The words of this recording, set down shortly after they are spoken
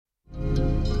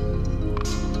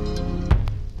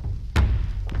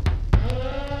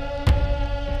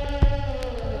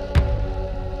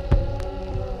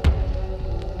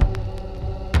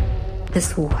Ty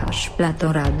słuchasz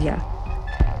Plato Radia.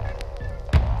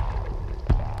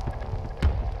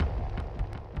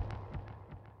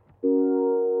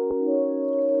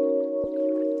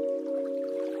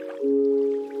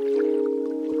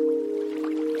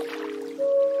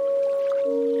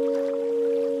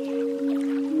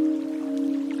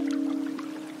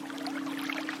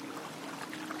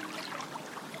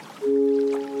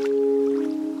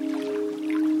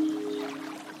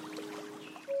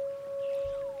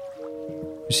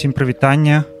 Усім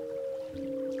прывітанне.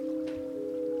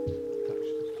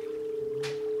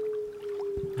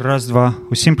 Раз, два.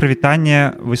 Усім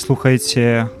прывітанне. Вы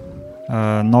слухаеце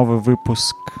новы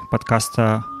выпуск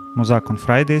падкаста Muzak on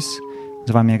Fridays.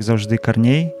 З вами, як заўжды,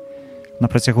 Карней. На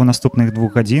працягу наступных 2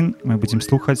 гадзін мы будзем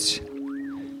слухаць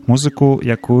музыку,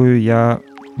 якую я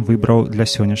выбраў для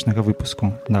сённяшняга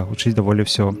выпуску. Да, гучыць даволі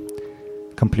ўсё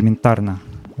камплементарна.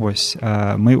 Вось,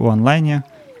 мы ў онлайне.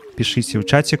 Пішыце ў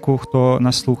чаціку, хто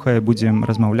нас слухае, будзем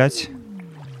размаўляць,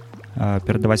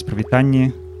 перадаваць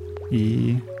прывітанні і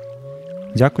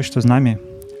дзякуй, што з намі.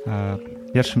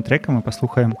 Першым трэкам мы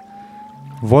паслухаем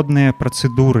водныя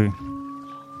працэдуры.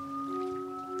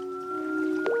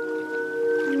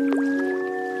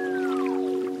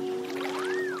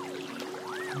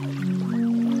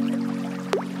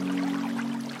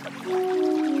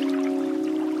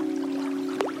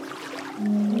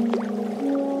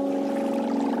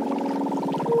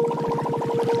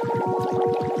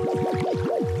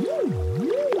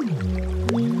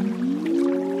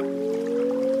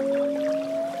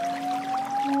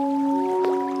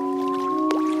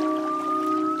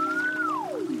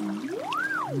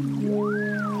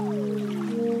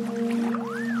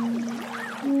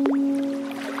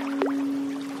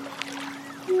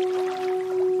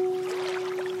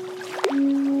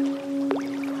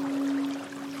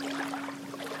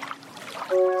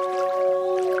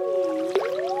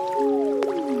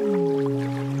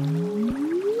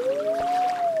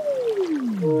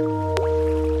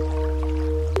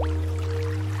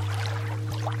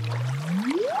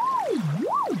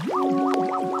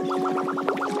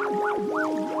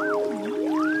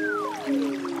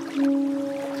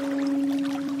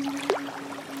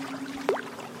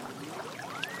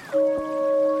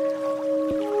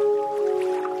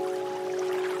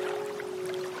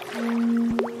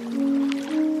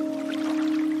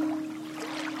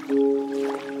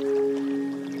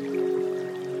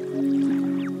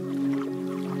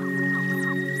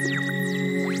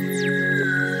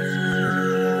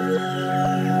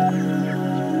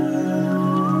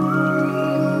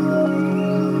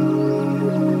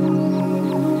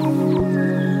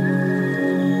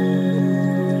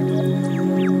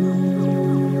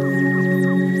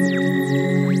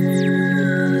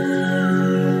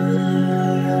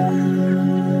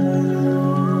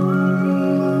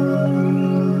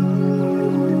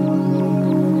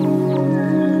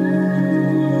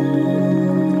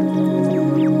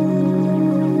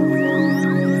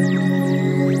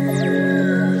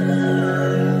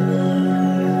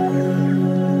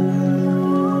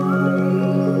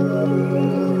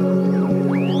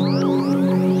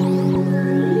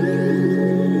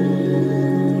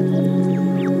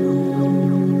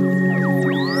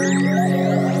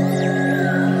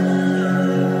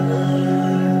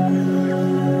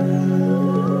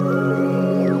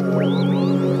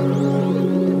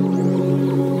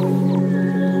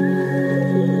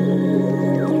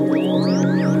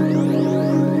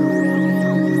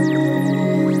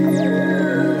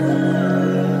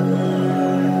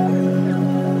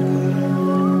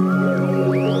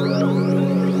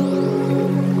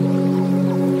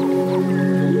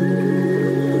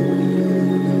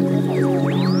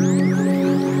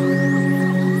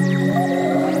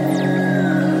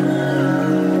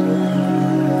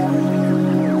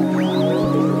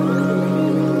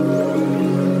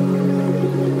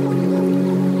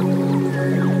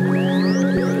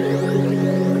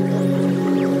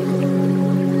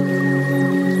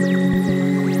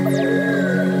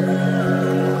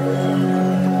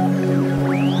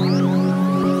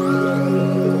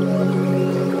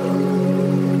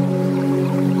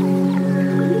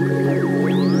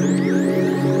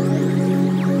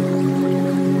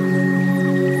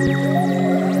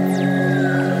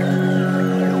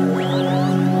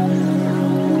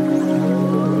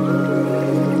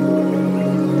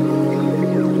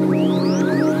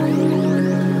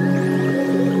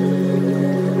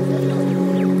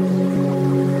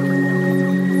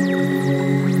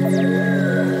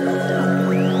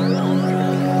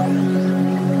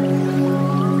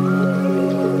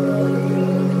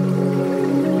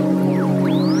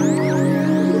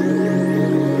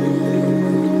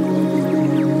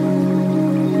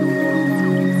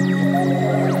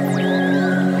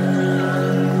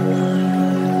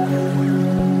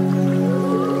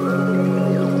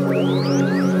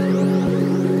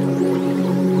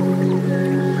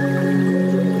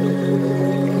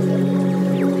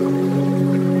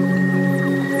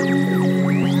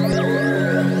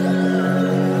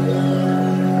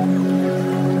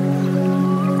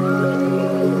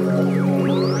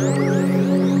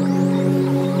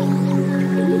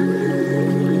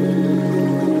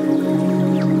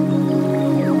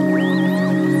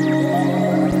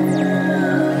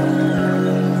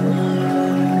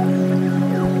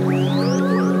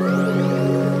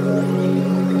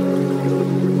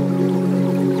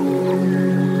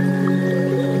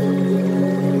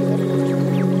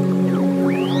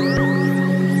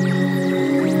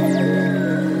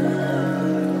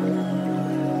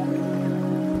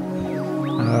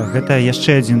 Гэта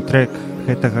яшчэ адзін трэк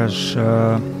гэтага ж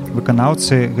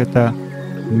выканаўцы, гэта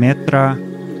Метро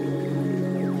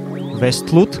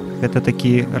Вестлуд. Гэта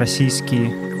такі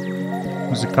расійскі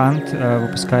музыкант,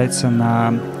 выпускаецца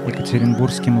на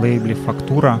екатеринбургскім лейбле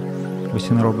 «Фактура».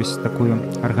 Вось ён робіць такую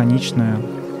арганічны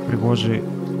прыгожы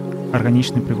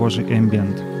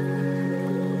эмбіент.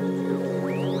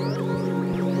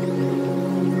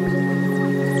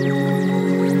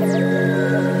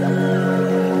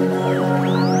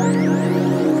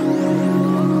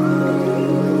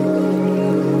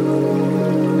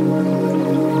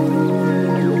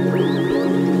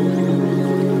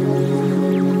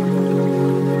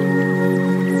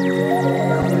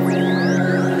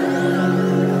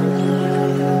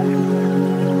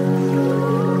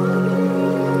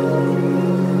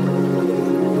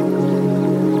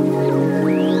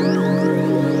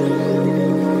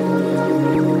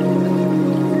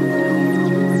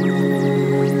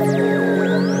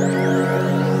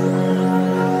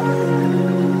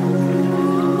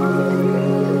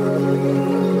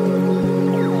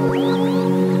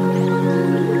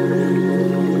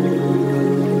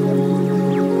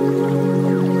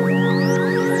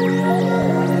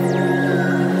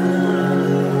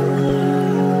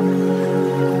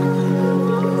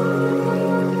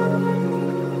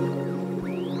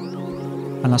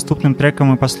 Наступным трекам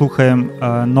мы паслухаем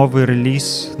новы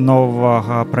рэліз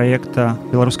новага праекта,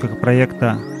 беларускага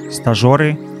праекта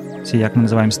 «Стажоры», ці як мы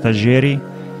называем «Стажері».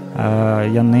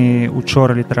 Яны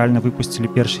учора літаральна выпусцілі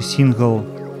першы сінгл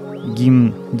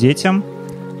 «Гімн дзецям»,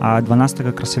 а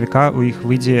 12 красавіка у іх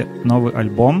выйдзе новы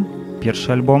альбом,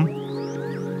 першы альбом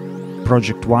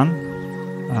 «Project One».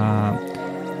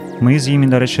 Мы з імі,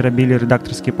 дарэчы, рабілі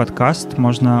рэдактарскі падкаст,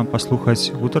 можна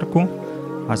паслухаць гутарку.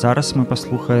 А зараз мы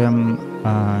паслухаем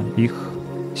іх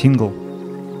сінгл.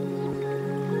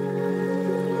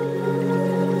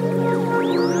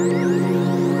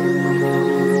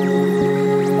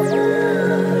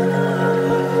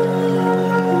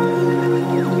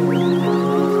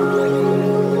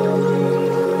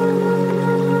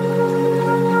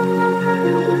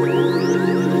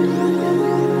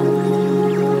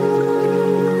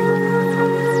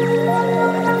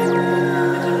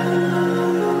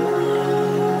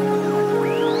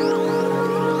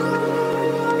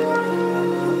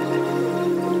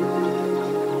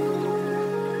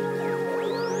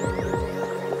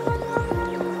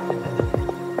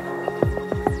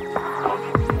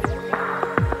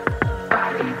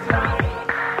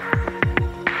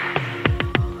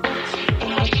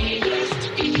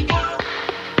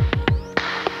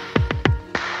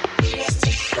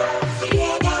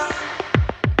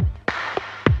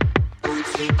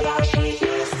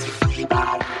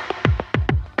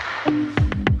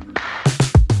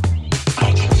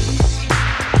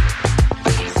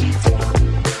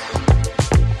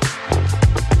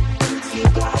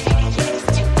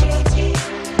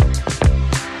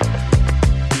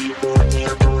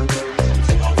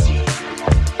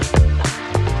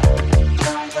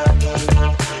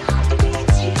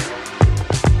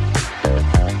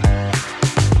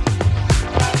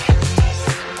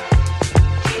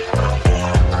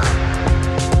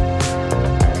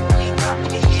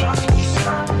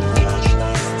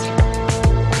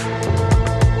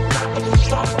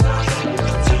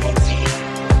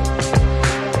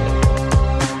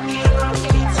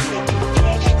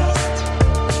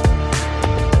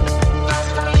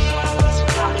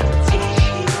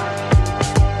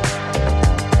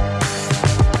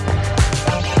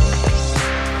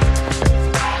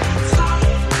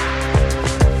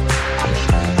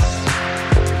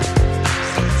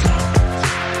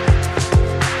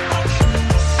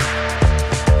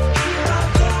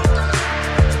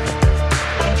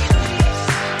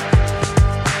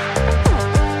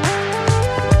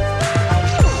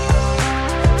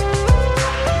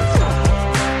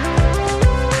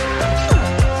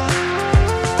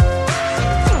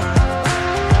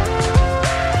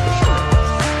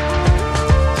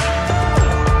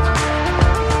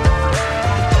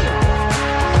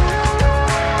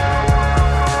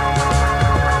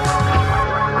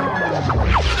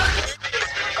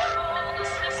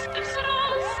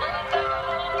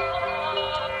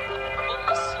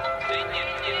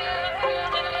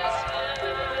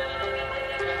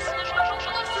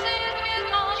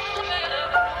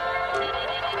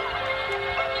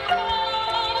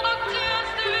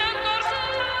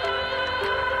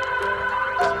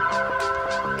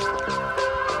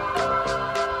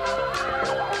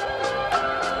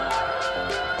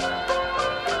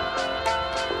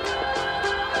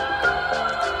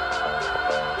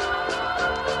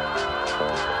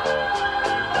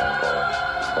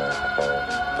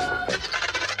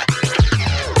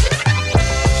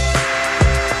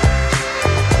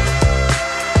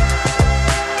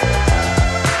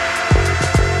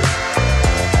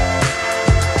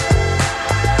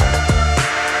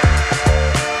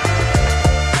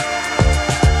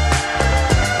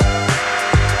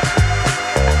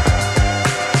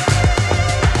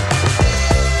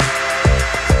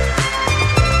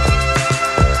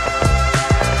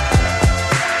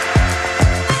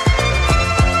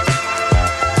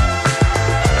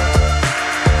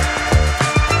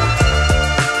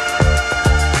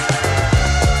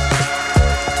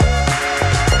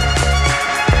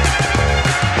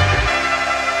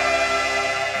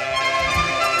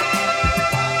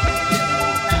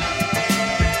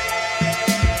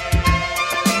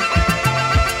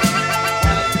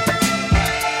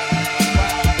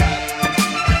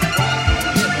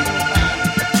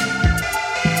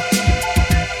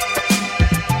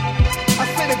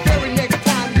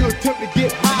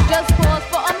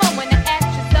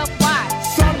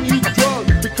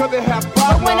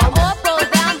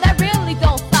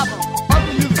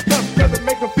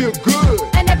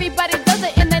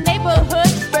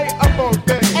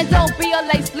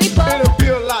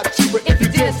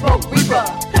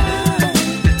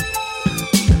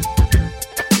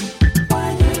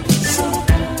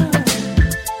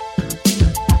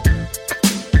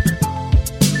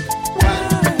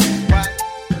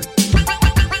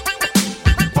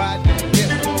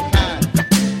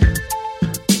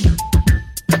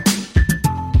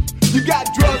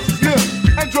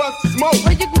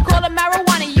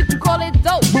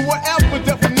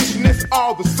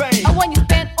 all the same. Or when you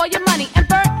spend all your money and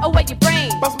burn away your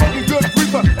brain. By smoking good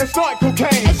reefer and snorting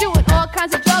cocaine. And shooting all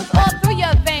kinds of drugs all through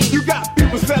your veins. You got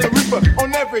people selling reefer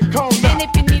on every corner. And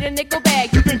if you need a nickel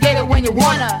bag, you can get it when you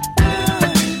wanna.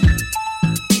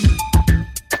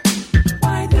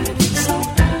 Why do you get so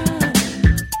high?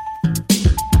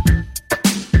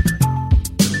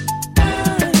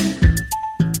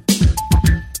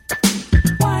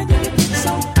 Why do you get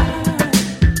so high?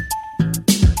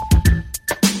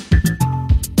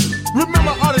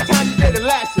 Remember all the time you did the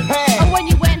last you had. Or when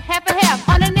you went half and half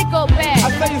on a nickel I bag.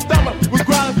 say your stomach was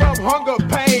grinding from hunger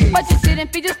pain. But you didn't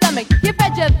feed your stomach, you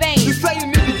fed your You veins. say you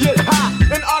need to get high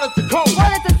in order to cope.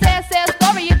 Well, it's a sad, sad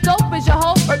story, if dope is your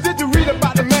hope. Or did you read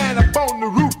about the man up on the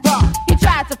rooftop? He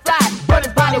tried to fly, but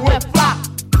his body went flop.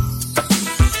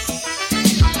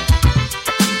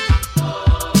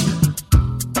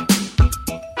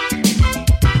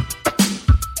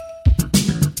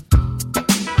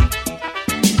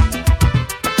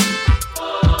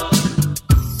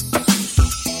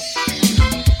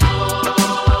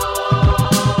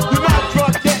 You're not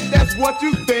drunk yet, that's what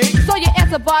you think. So you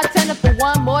asked a bartender for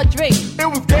one more drink. It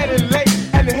was getting late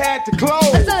and they had to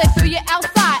close. So they threw you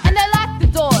outside and they locked the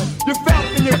doors. You felt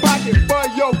in your pocket for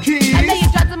your keys. And then you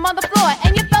dropped them on the floor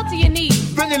and you fell to your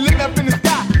knees. Then you looked up in the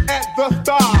sky at the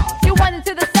stars. You wondered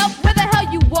to the self where the hell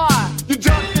you are. You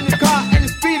jumped in your car and you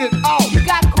speeded off. You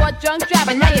got caught drunk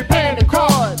driving, now you're paying the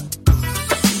cause.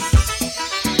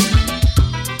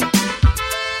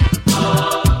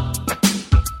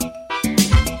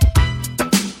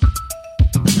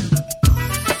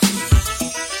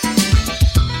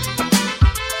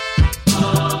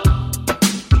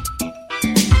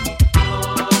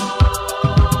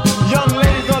 Young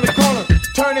ladies on the corner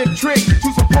turning tricks to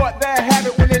support their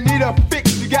habit when they need a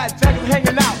fix. You got jackets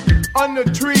hanging out under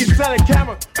trees, selling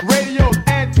camera, radios,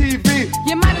 and TV.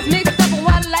 Your mind is mixed up on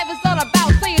what life is all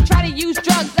about. So you try to use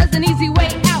drugs as an easy way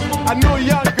out. I knew a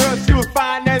young girl, she was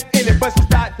fine and in it, but she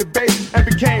started to base and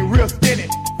became real skinny.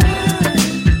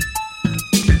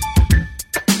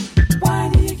 Why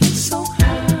do you get so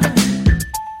high?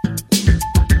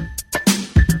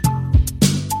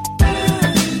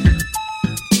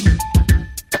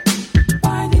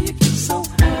 Why do you get so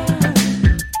high?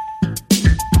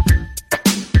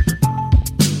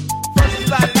 First you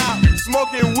started out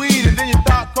smoking weed and then you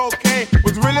thought cocaine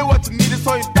was really what you needed,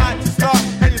 so you started to start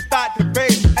and you started to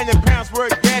base and your parents were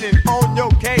getting on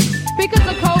your case. Because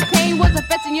the cocaine was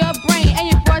affecting your brain and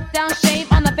you brought down shame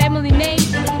on the family name.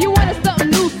 You wanted something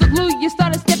new, so glue, you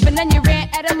started sniffing and you ran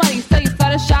out of money, so you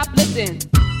started shoplifting.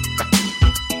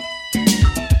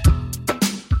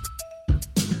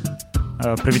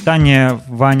 Прывітанне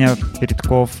Ваня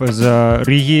Передков з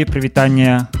Рыгі,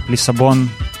 прывітанне Лісабон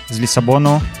з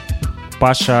Лісабону,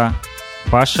 Паша,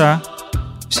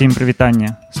 всім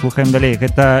прывітанне. Слухаем далей.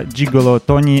 Гэта Gigolo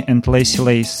Tony and Lacy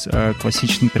Lace,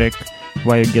 класічны трек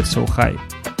Why You Get So High.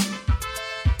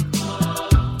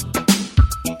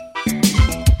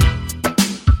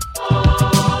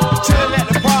 Chilling at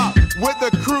the park with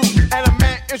the crew, and a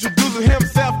man introducing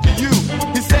himself to you.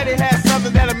 He said he had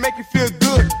something that'll make you feel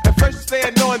good. At first you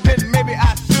said no, and then maybe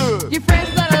I should. Your friends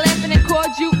started laughing and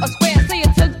called you a square, so you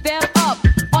took them up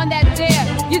on that dare.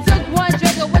 You took one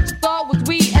drink of what you thought was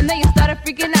weed, and then you started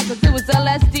freaking out because it was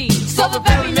LSD. So the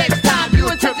very next time you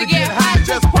attempt to get high,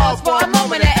 just pause for a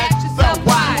moment and ask yourself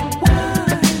why.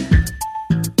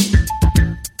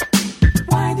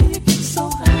 Why do you get so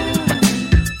high?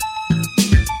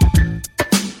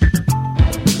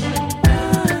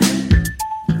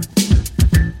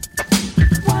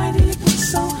 Why do you get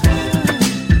so high?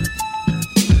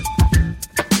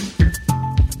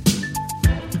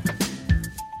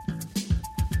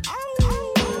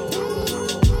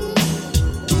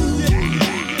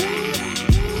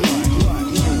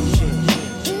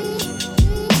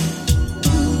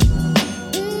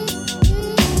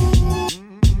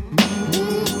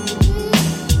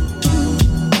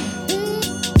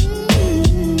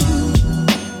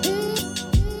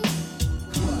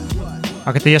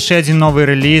 А гэта яшчэ адзін новы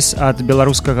рэліз ад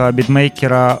беларускага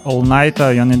бітмейкера All Night.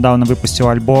 Ён нядаўна выпусціў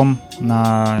альбом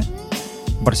на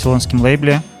барселонскім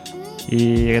лейбле.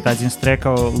 І гэта адзін з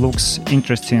трэкаў Looks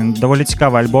Interesting. Даволі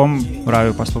цікавы альбом,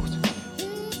 раю паслухаць.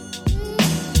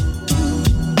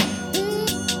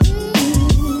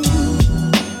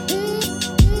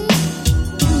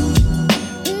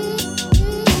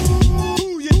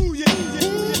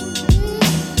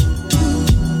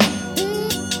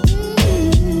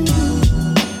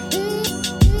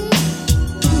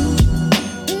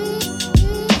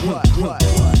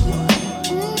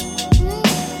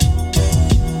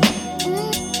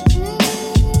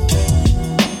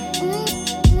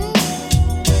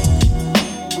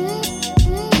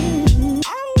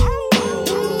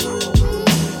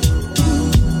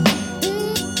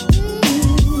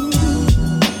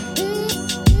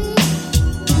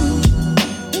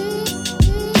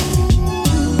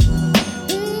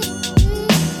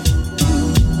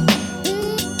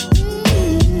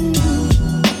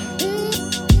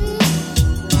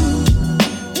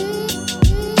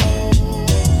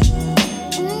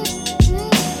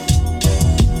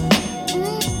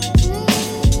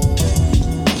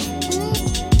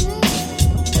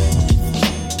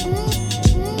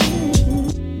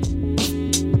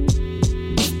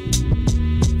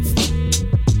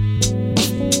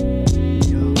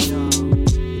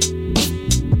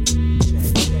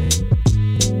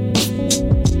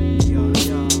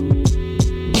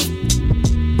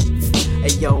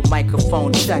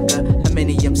 phone checker. How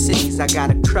many MCs I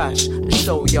gotta crush to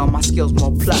show y'all my skills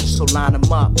more plush? So line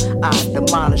them up. I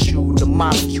demolish you, the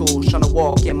molecules. Tryna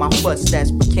walk in my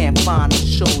footsteps, but can't find the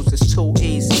shoes. It's too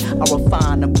easy. I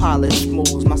refine and polish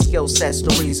moves. My skill set's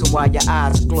the reason why your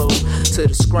eyes glue to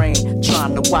the screen.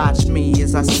 Trying to watch me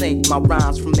as I sink my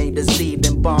rhymes from A to Z.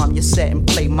 Then bomb your set and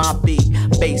play my beat.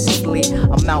 Basically,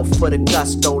 I'm out for the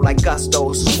gusto, like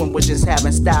Gusto. Swim was just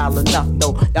having style enough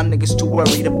though. Y'all niggas too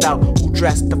worried about who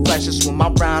dressed the freshest. When my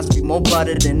rhymes be more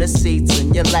buttered than the seats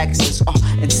in your Lexus.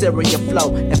 Interior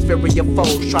flow, inferior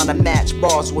foes trying to match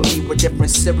bars with me with different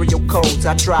serial codes.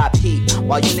 I drop heat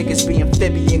while you niggas be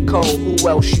amphibian cold. Who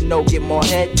else you know get more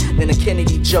head than a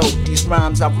Kennedy joke? These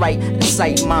rhymes I write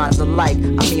incite minds alike.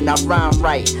 I mean I rhyme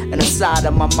right, and the side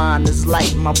of my mind is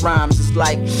light. My rhymes is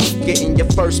like getting your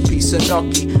first piece of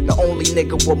nookie. The only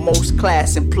nigga with most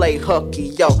class and play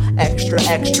hooky. Yo, extra,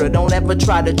 extra, don't ever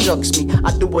try to jux me.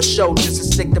 I do a show just to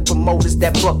stick to promoters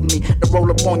that book me. To roll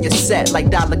up on your set like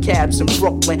dollar cabs in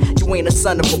Brooklyn. You ain't a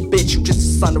son of a bitch, you just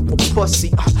a son of a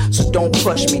pussy. So don't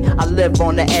push me, I live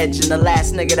on the edge. And the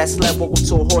last nigga that slept woke up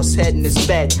to a horse head in his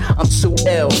bed. I'm too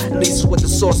ill, at least what the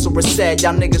sorcerer said.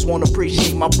 Y'all niggas won't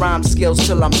appreciate my rhyme skills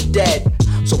till I'm dead.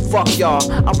 So fuck y'all,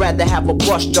 I'd rather have a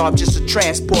bus job just to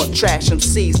transport trash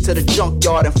MCs to the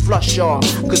junkyard and flush y'all.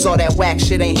 Cause all that whack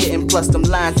shit ain't hitting, plus them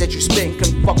lines that you spittin'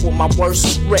 can fuck with my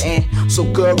worst written. So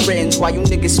good riddance, while you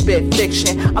niggas spit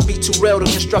fiction. I be too real to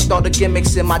construct all the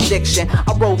gimmicks in my diction.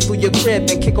 I roll through your crib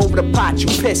and kick over the pot you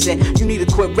pissin'. You need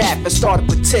to quit rap and start a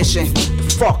petition.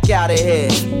 The fuck out of here.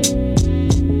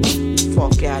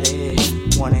 Fuck out of here.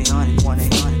 1-800,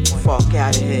 1-800, fuck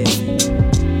out of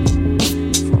here.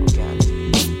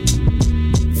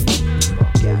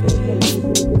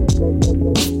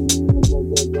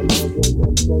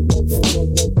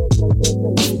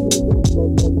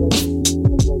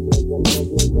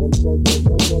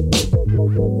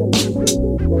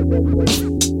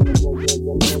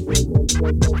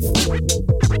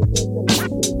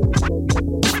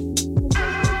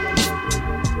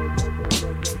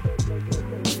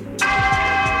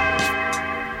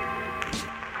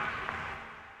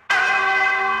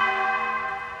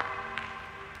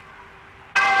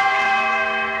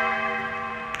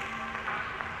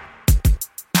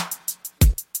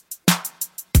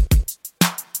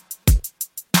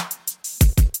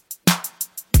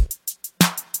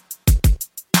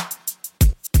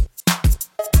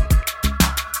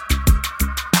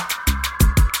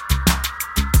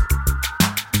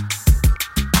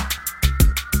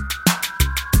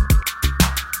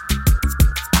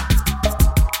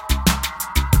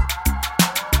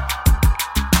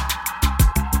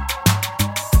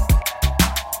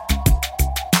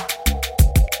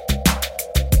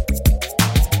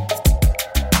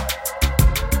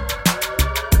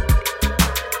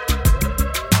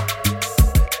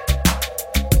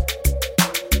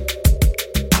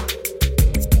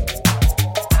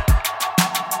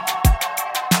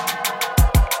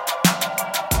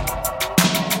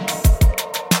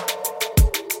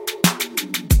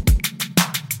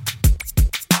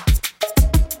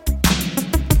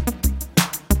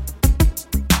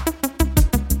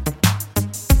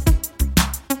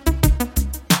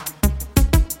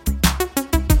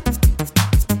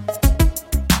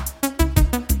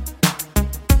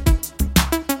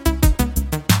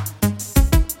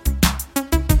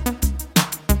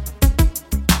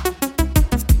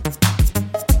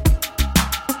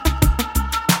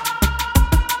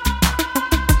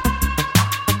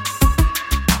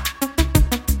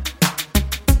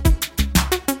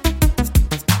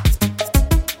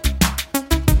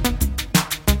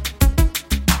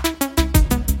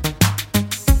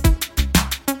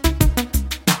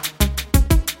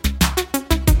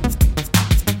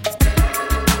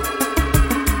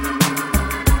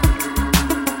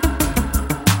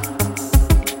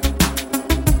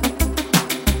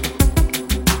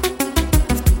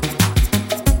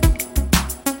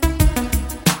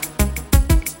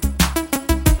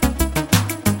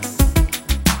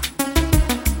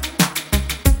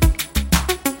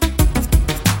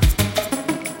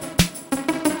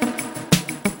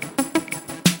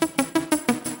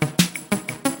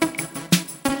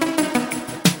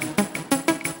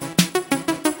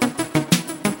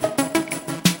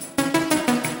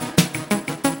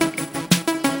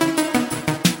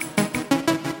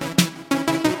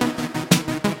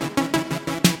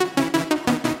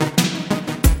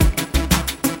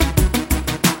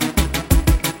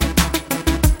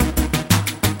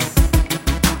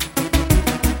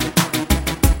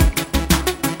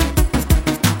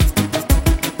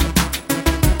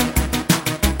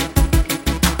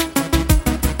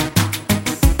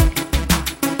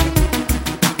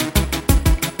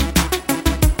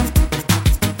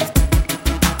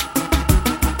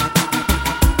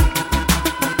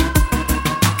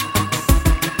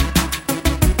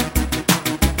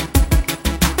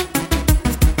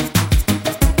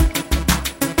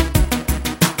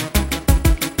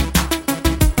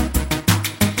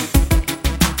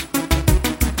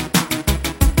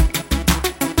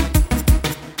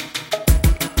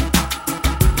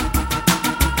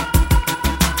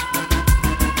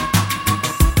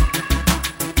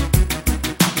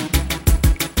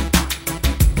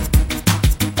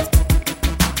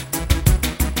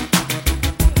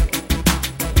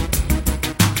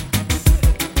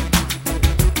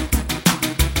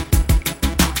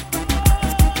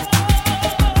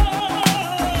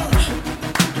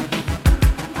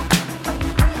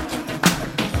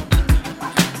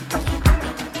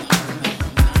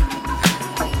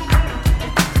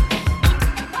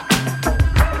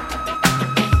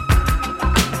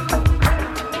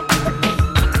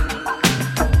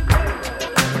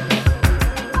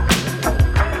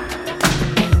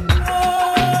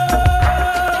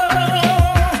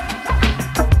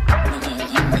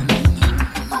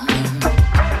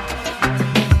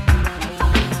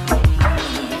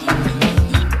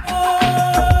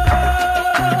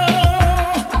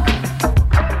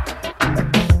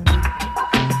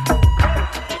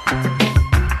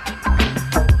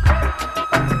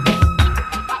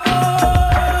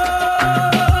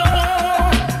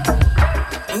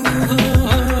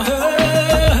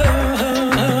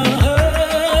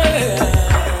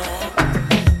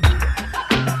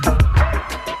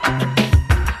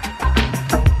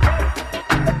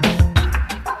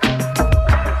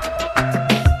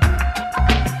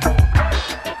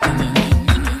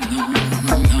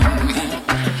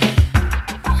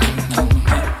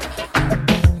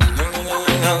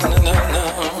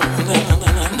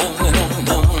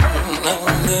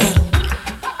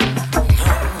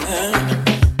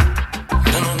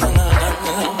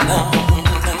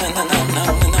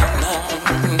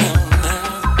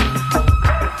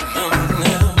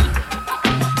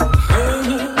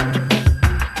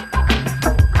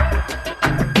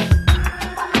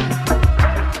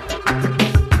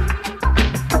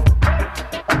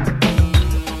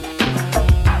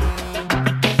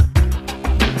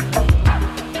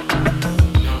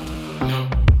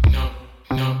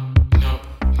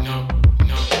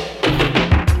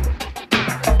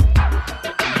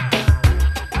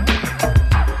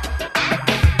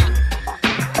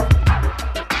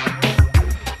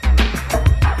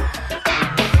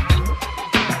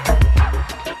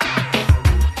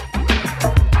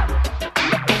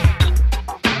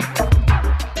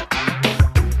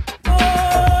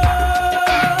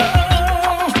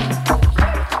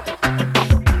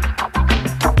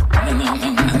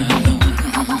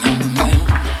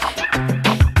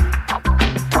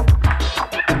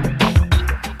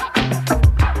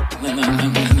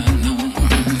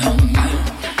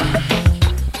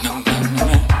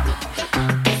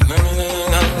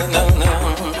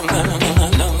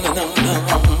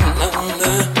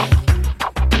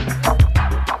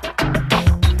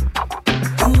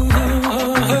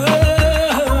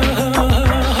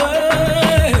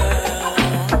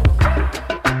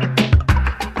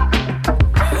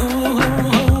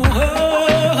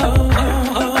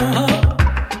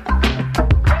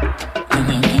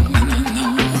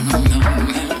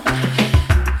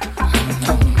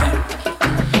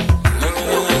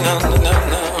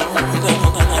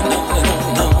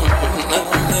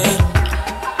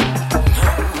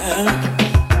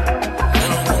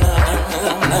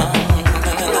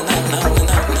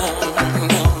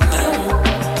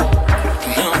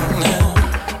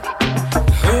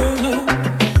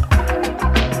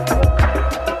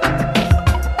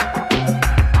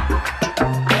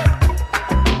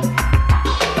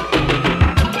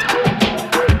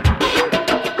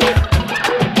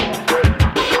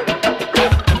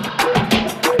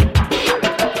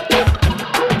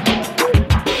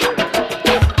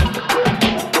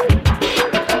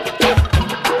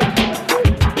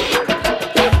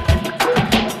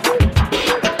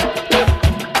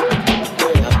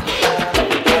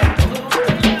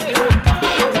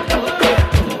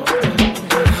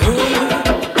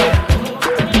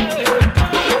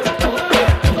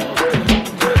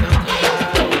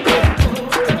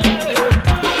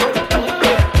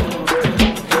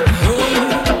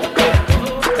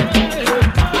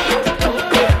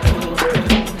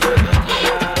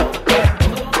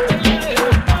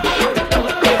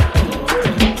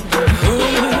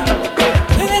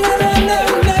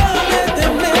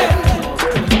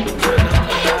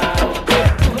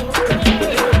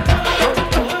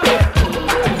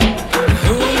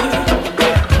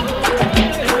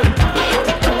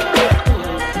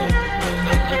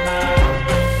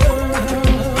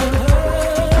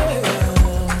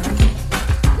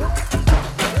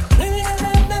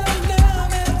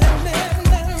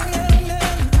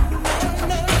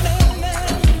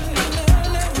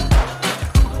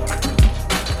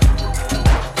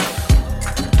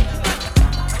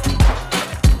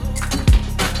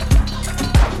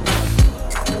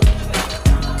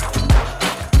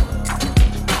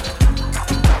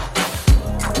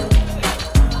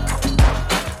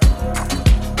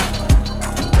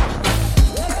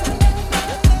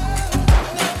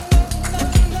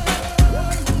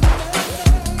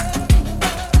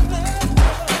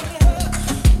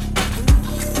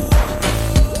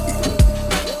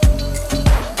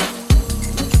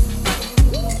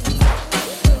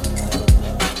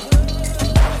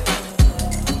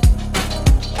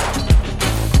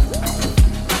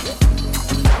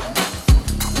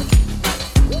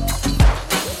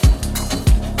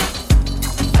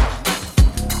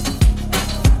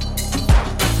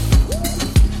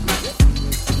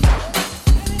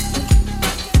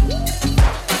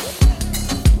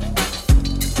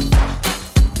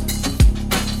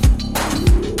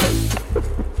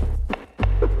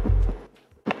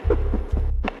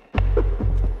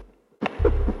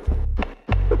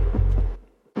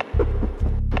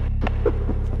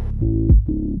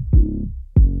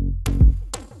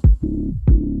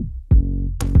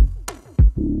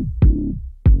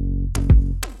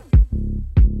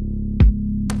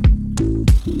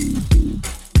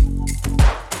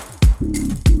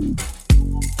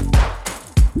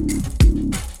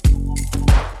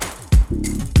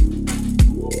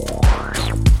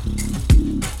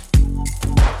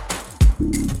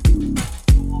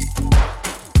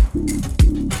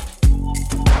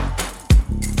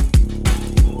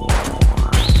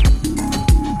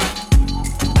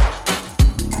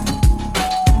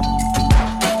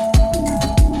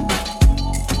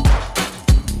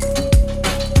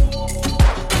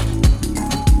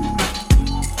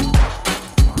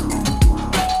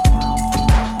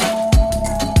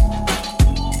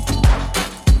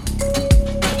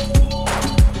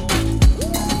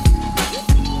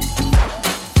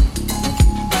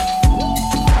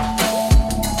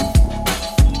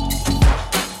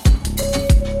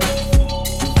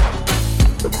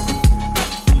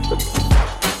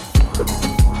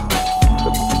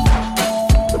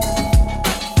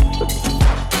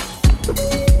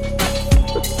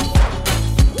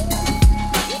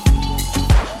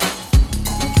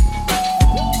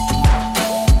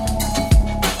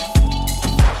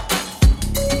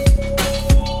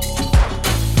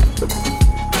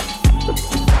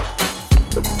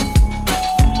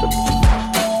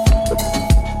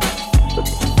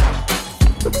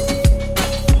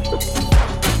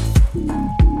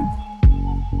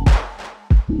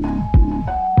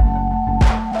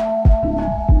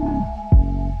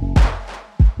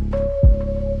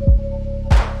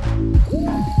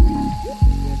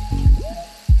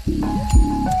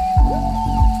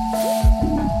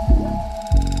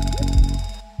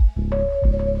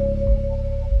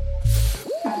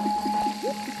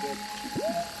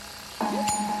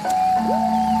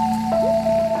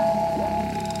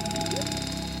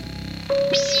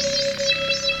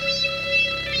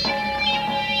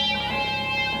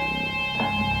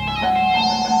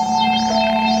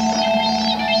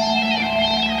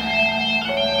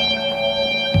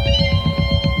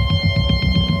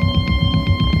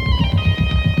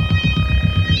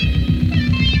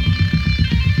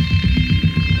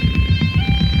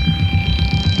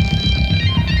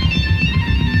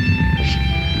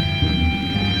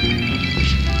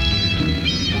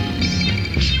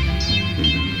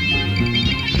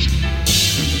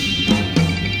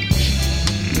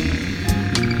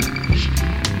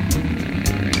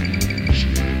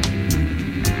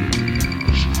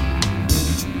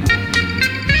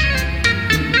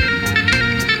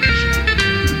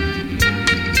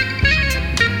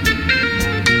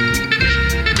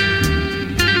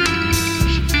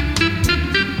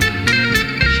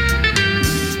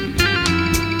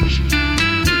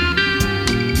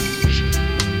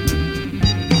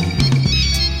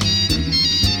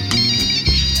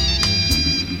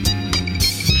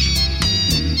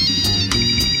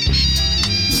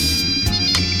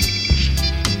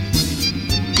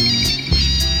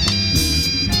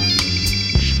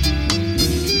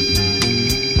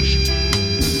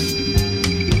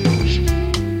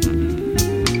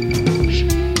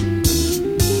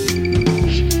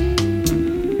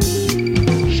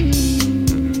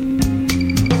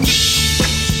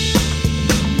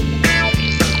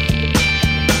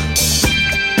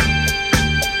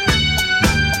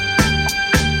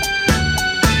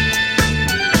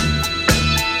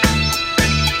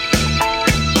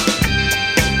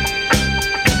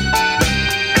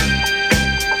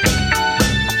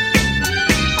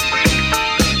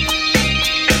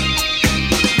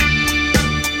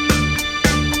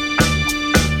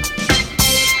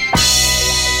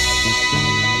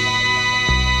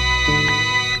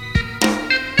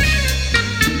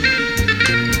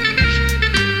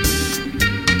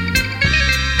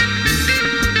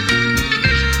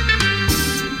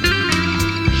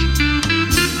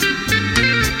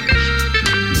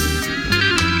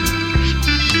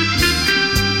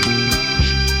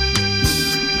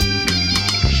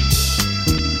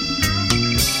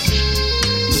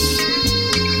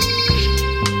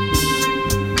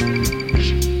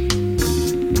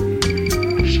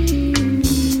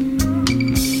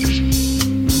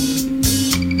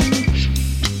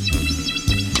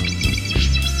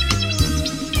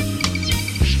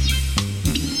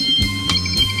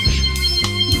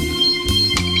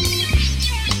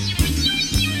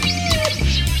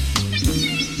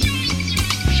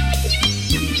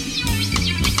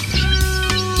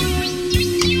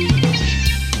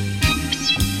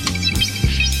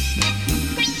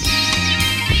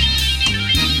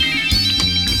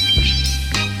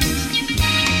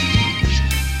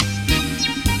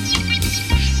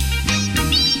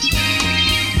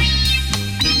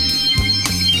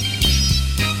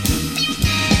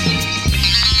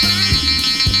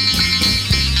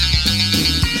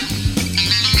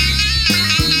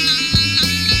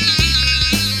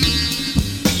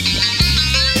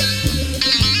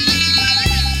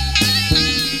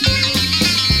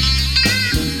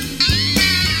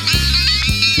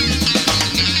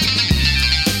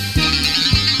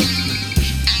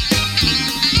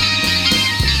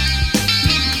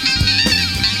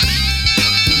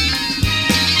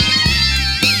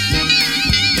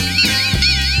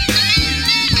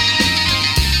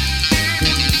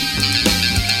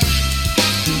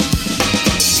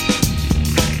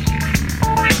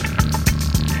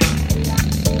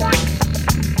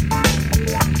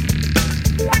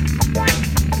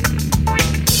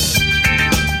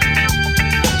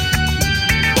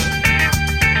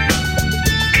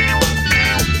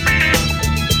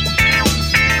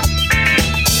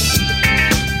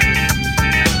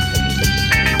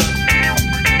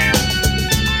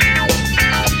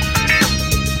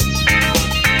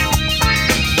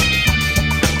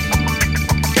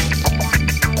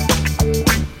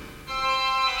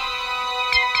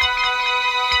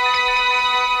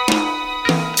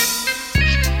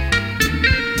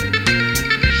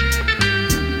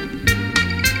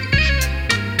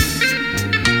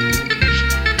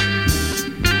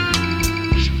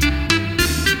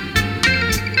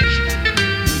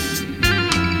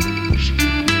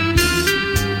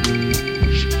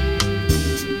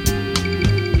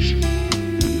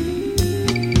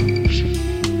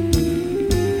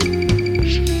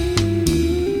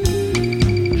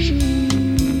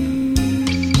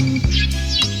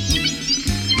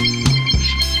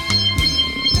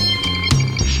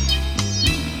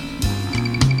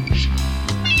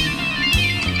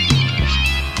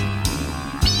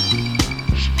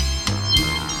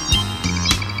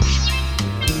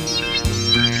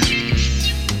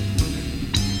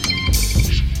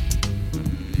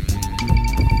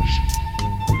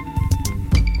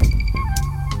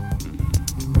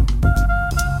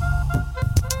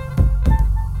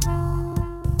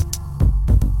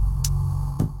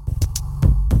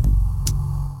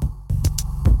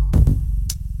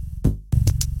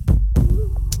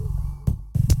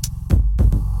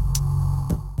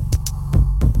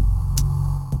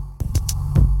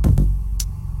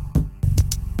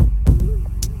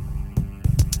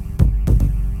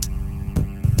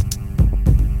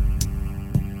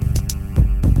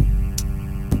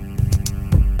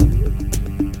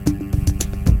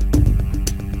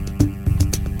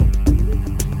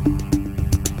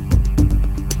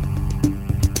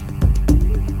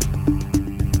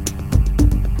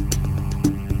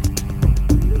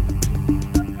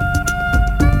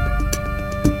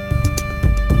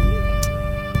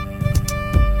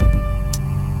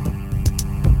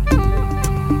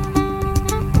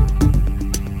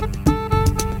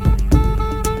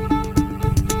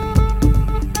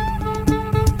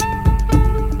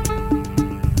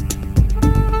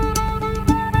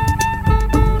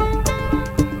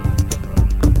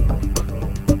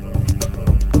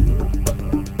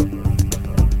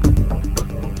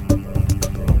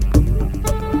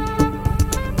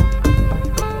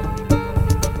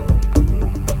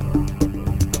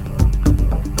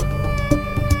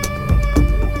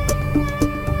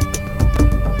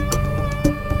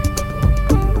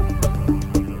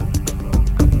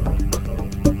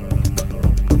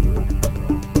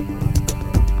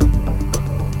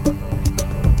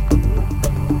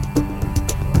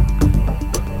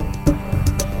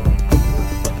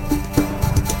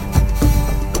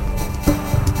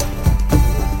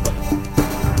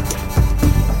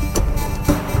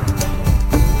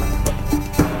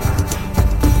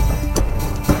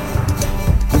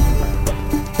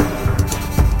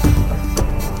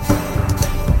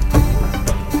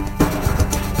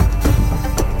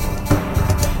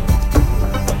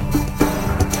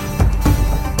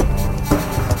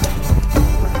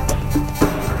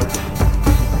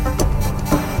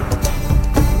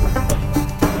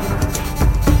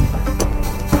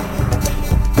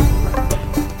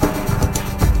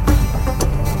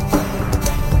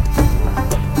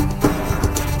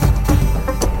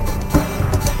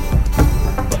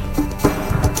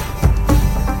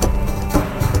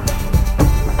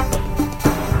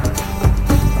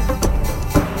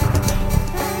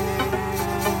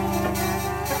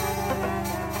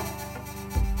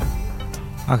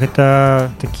 А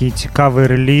гэта такі цікавы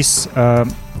рэліз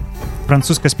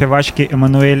французскай спявачкі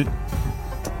Эмануэль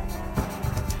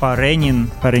Паренін.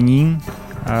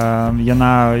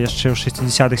 Яна яшчэ ў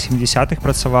 60-70-х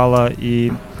працавала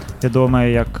і вядомая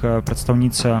як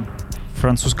прадстаўніца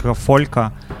французскага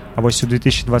фолька. А вось у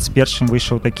 2021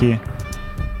 выйшаў такі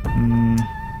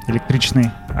электрычны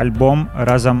альбом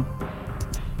разам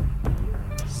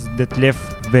з Детлеф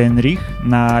Венрих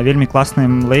на вельмі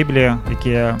класным лейбле, які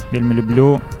я вельмі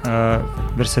люблю,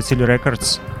 Versatile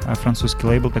Records, французскі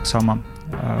лейбл таксама.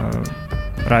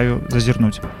 Раю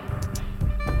зазірнуць.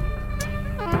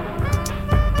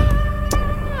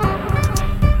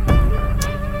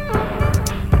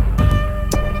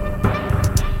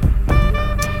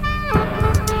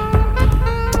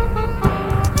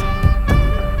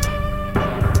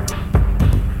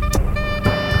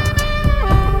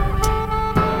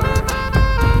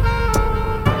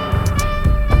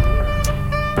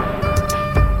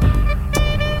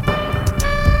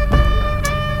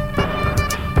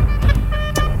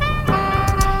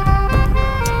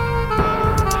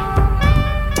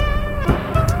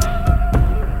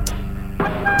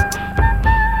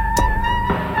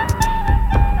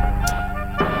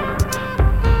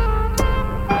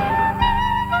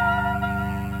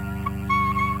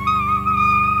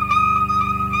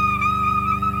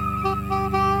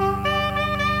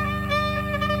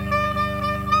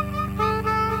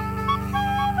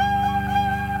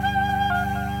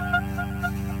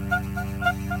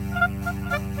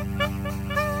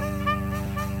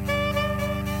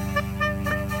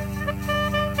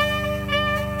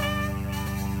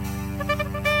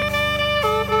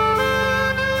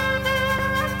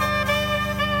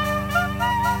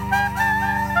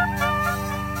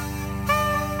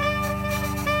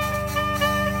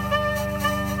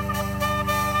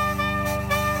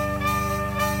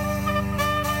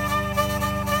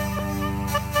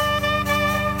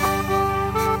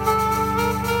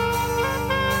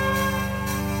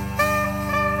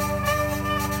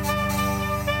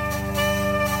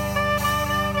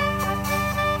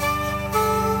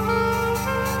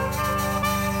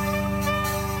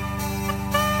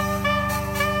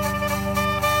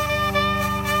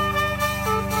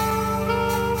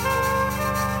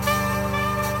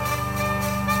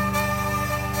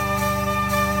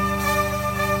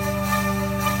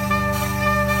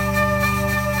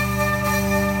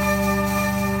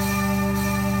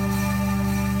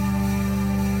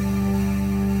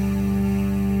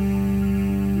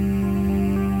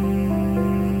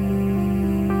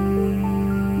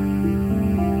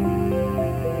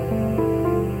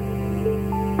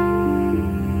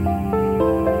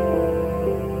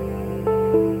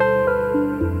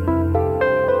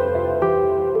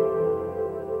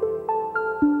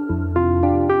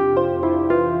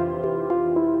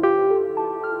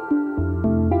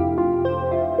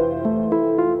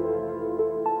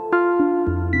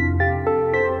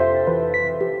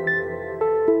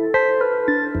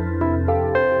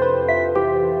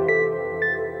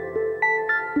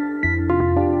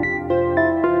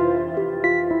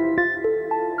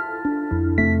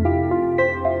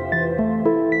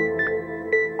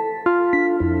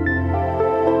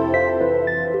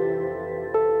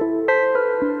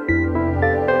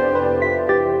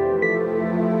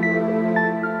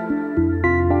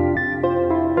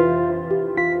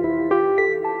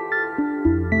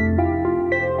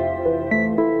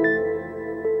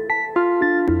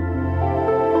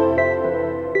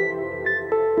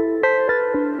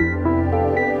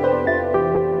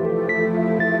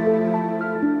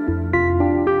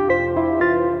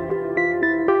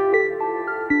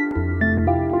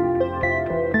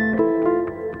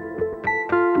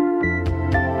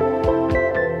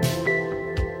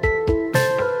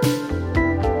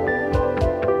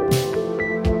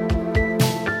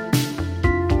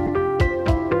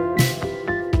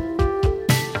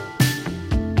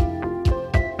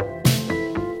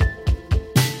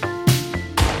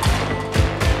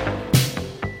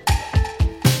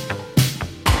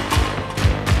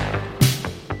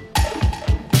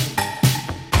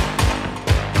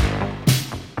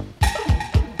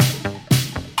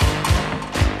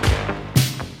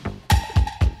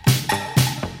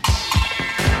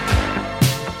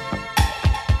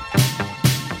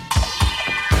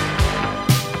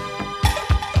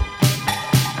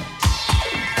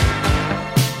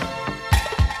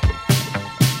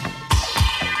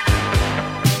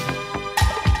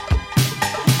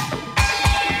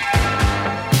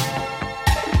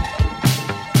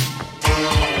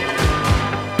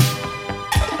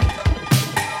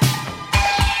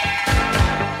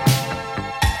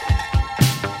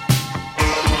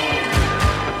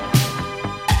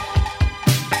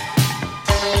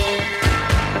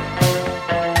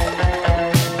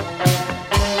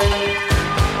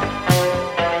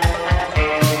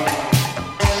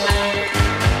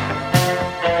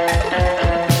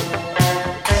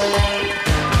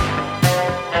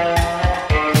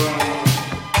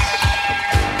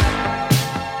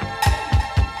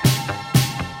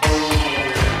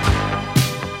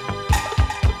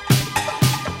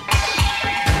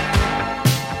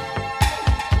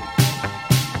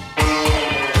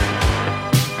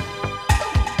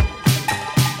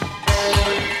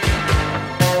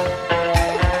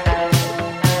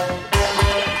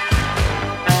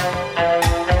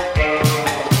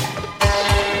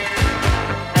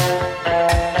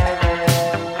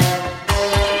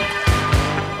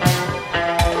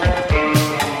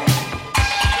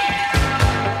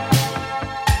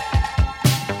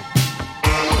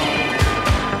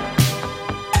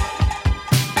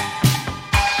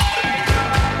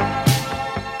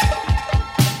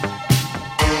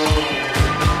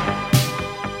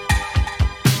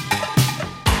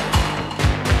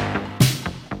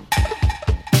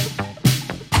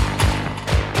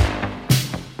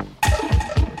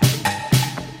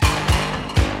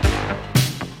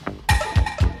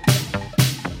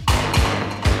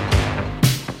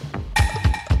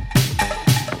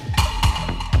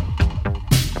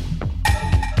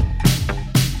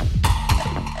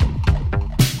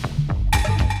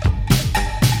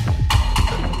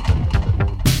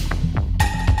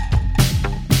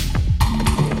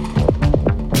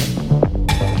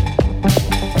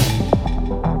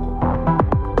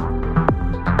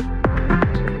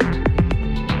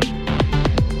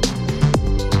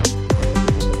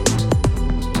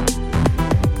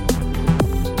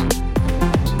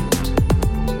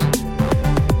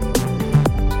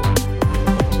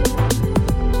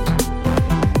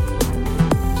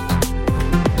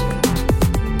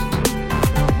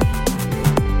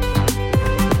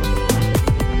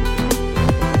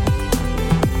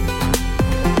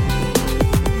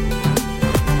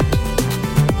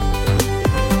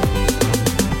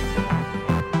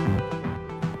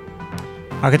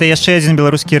 А гэта яшчэ адзін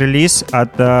беларускі рэліз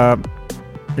ад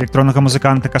электроннага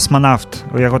музыканта Касманавт.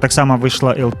 У яго таксама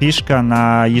выйшла LP-шка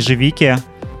на ежевіке,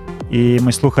 і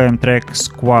мы слухаем трек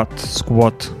Squat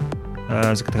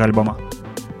з гэтага альбома.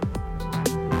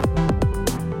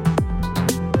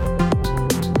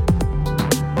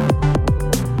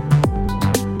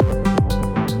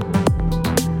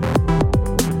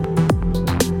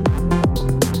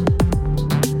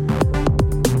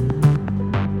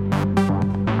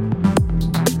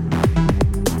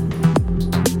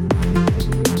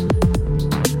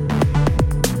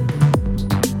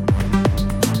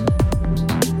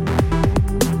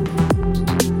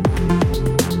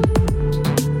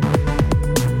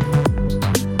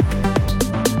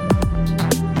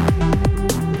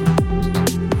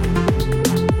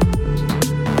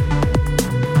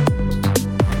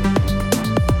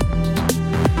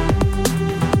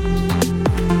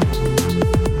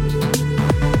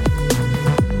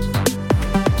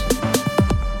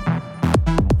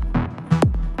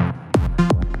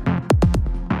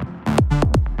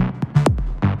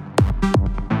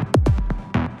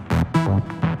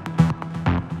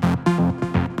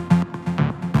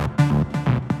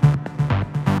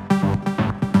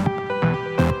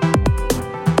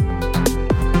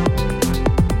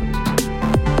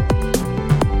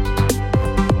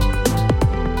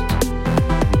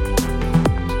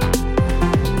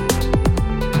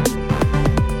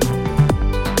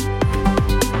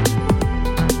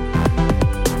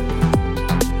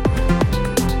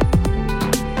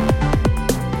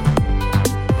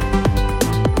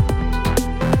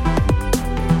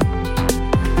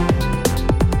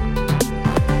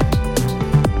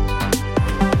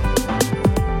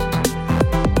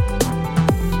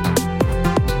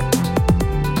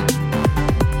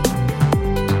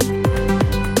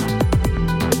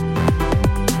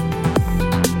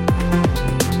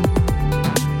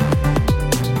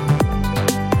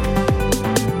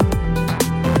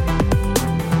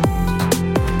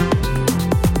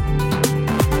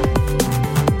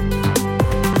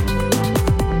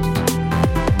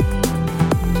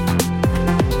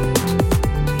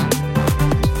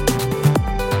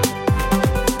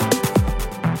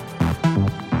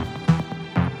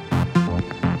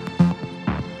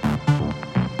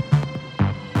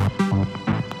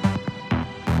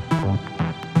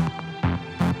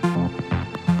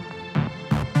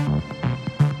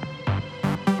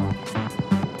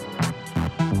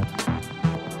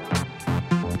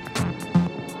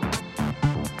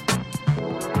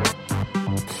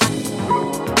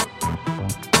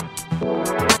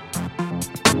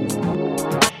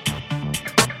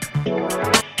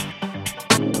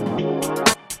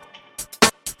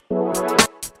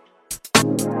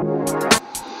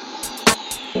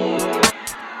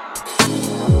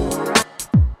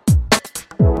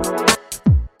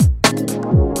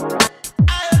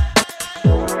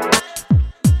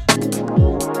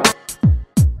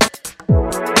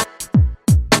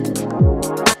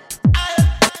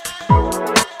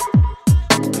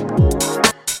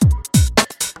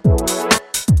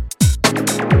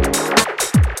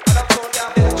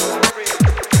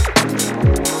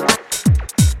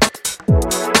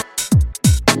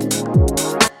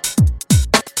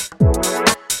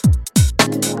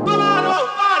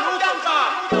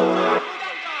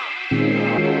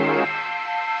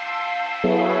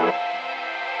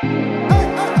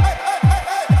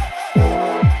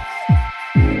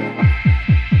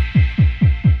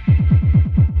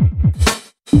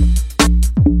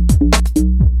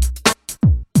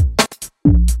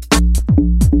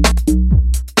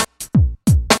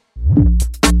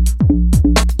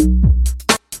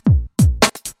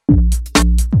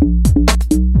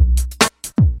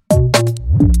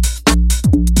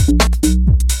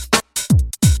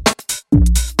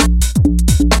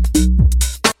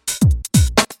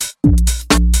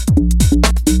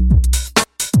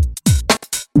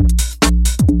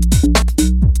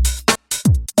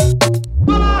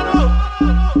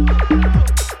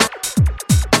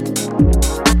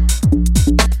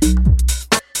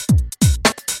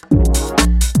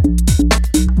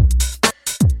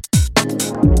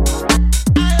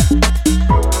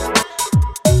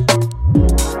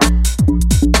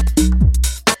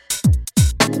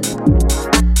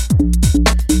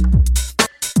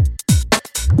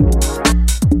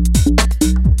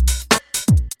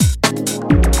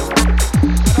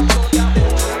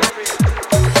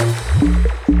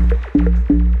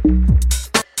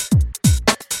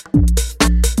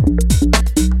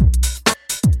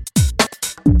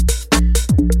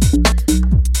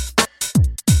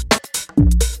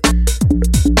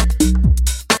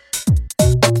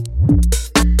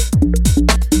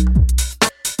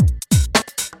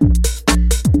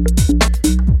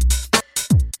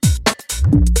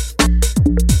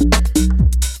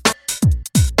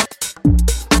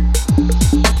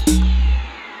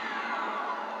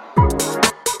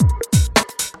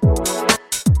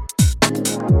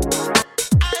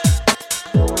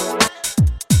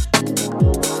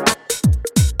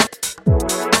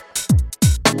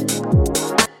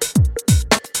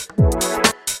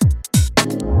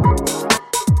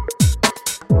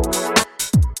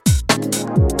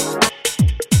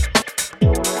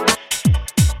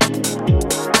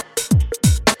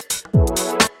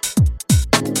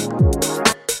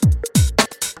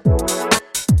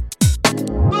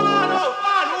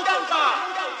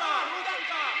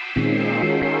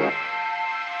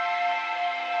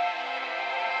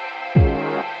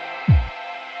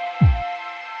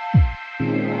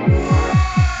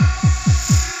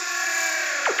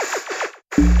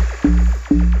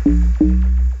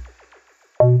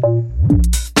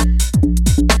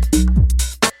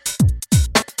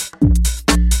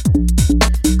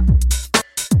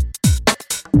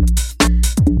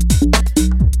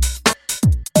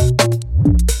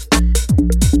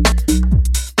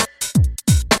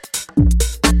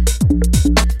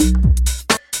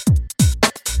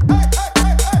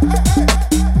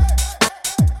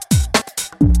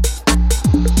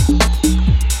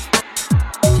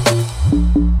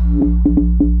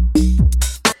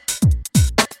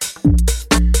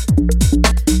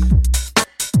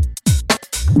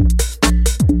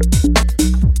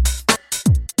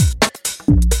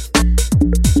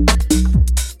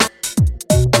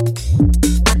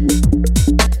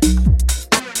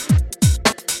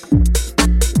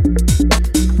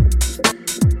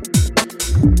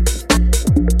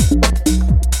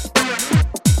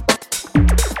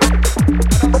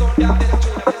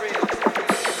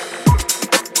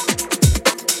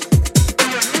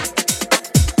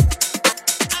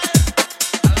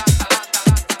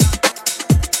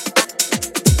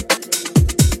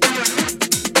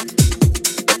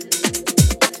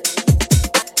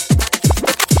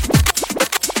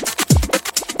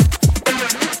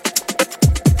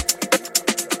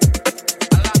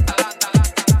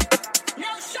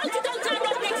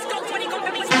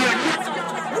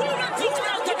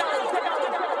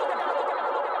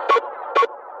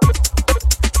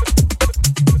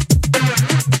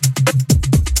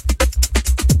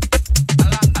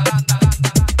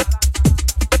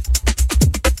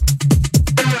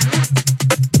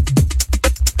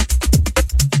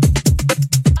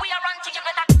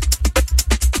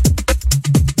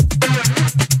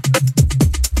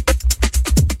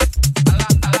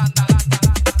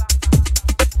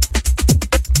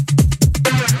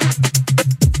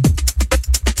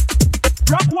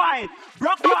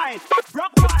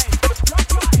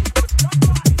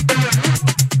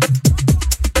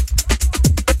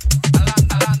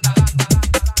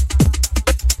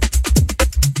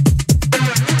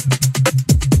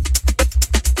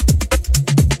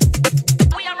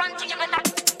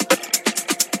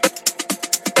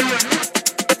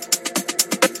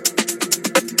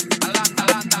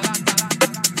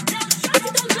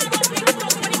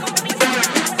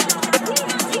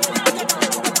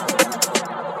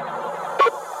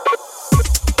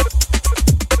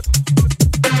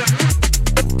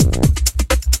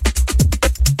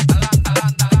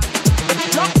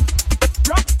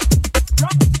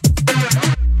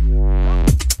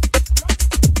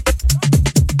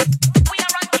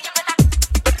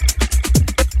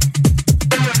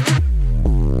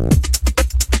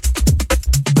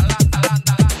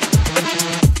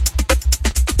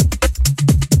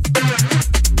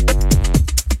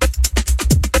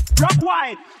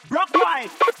 white, rock white,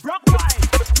 rock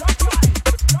white,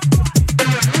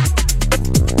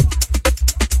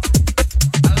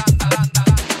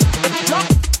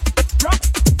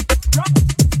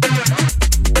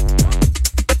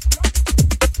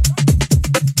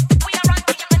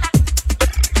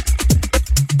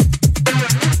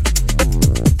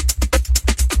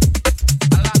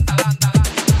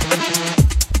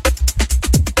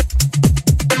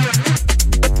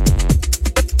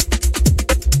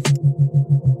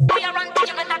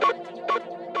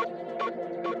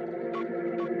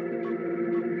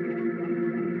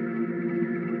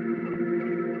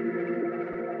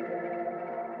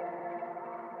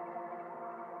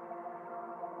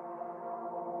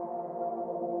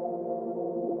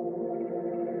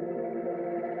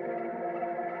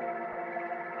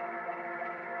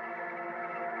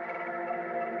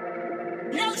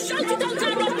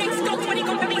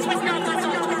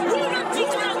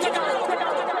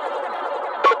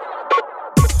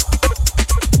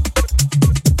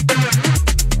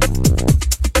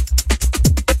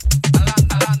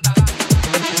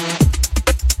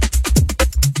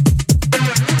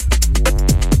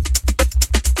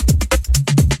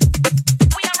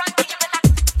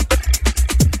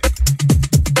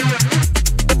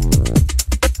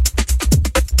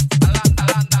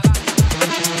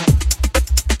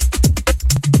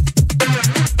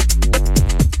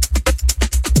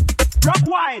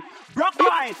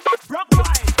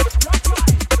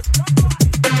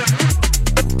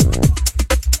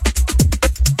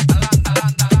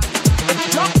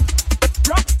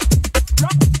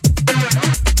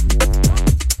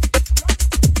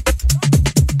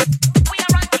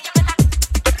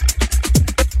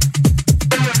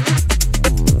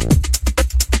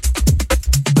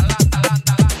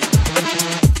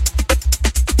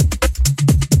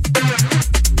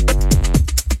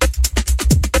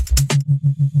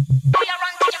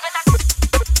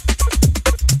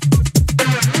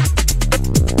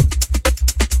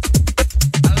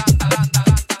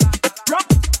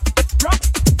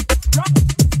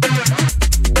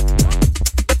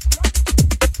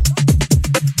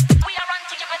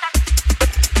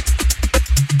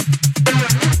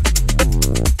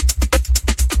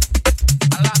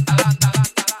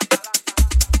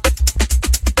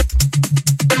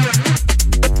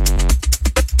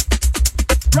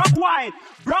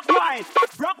 rock white,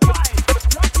 rock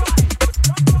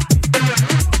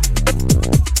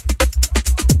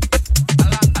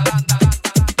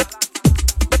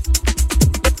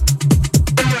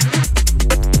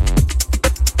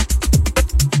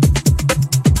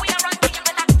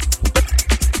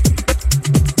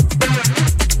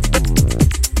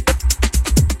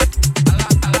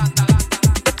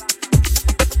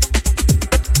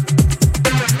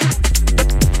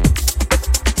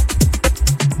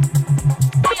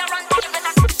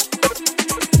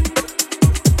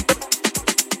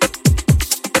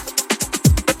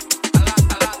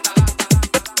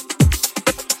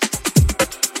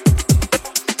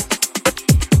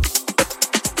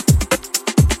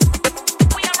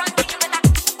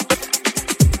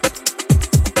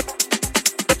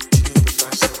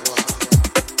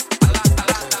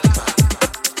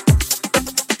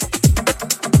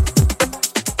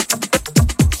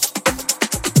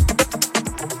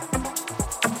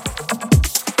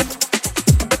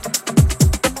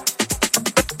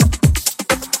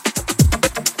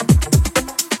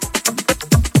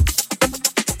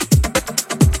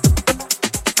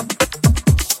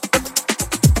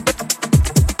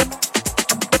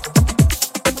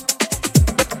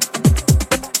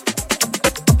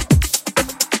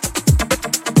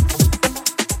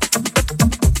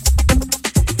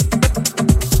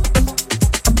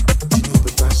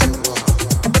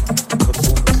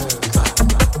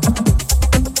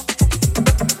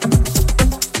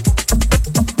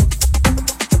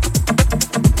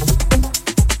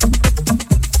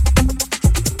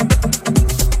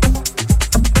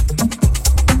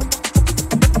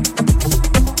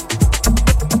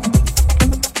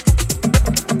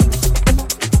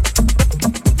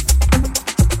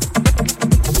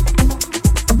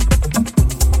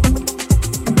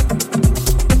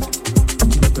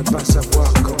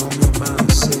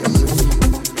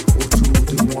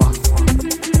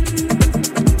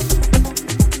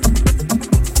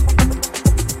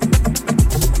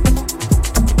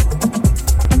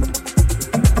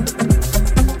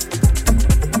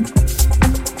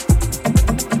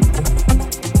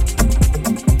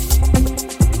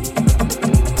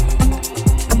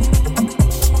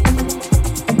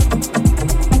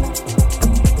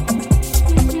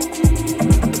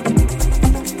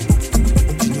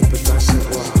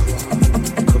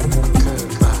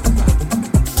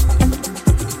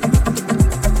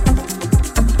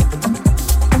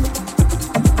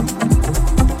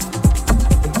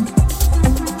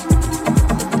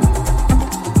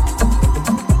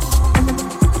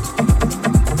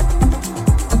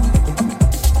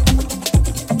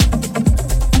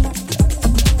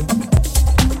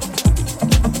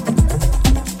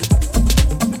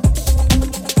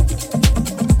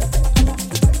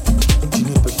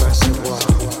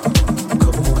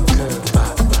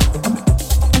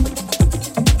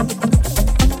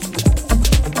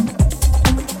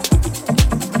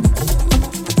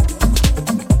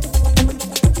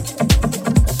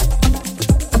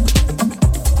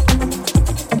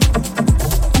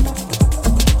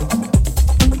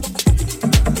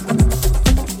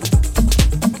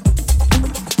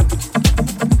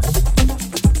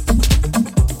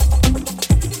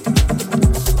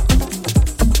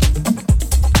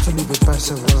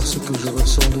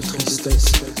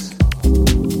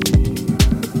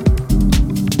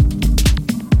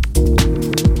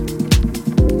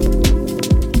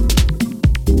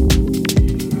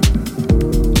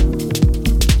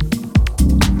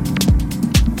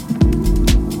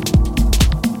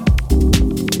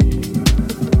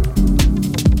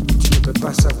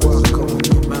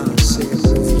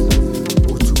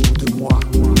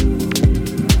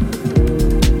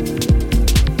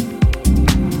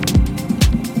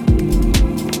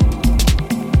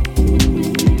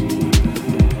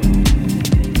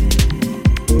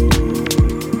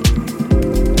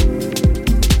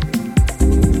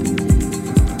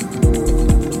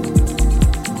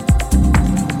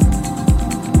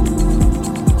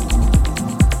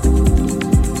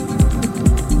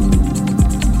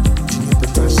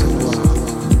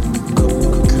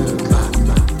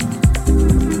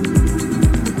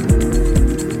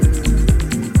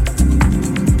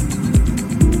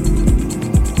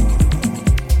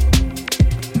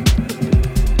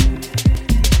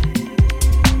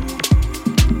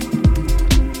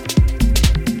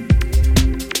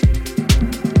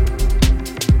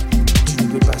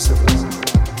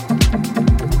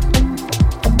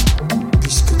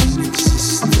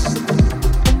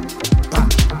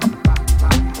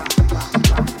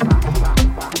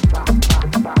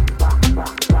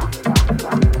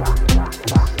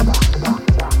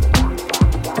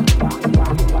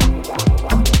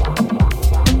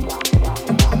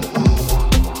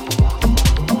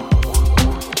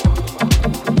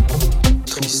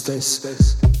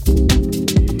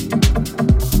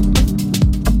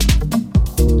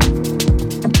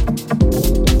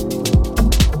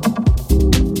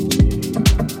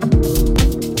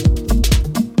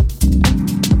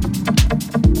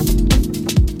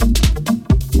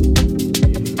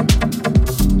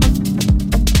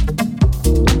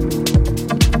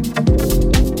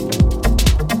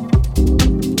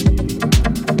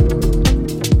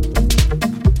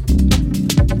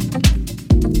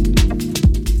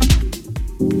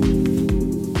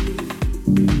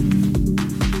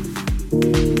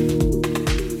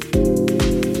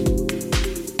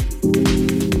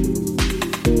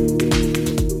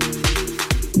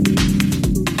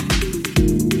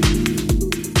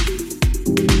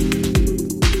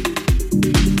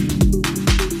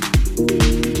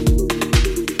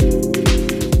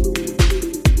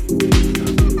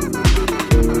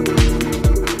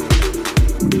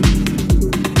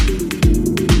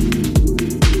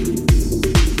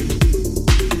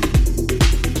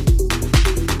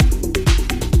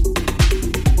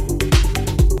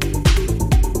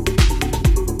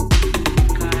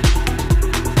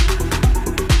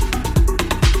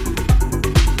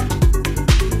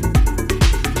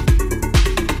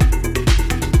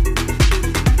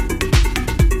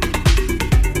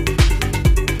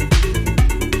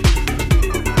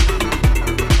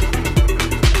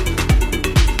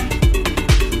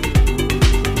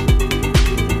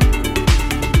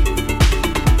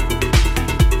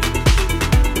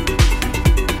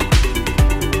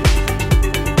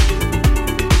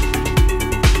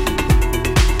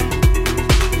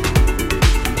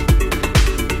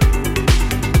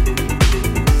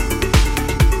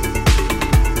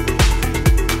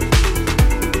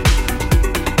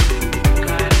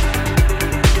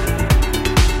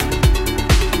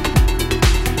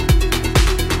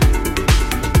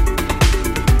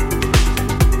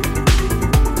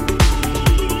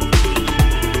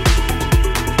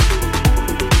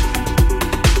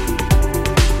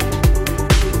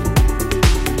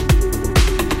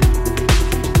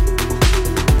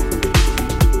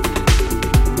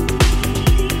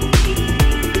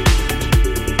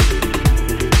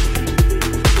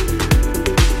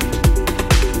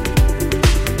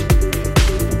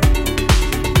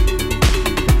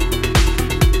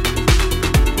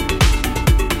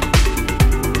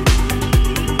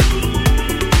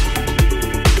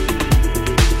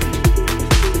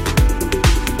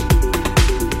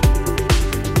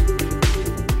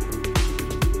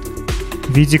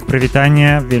Відзік,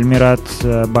 прывітанне, вельмі рад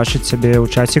бачыць цябе ў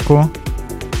чаціку.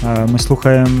 Мы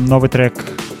слухаем новы трек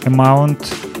Amount,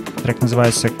 трек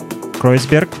называецца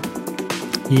Kreuzberg,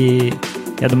 і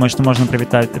я думаю, што можна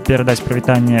перадаць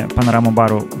прывітанне панораму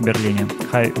бару ў Берліне.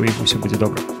 Хай у іх усё будзе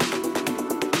добра.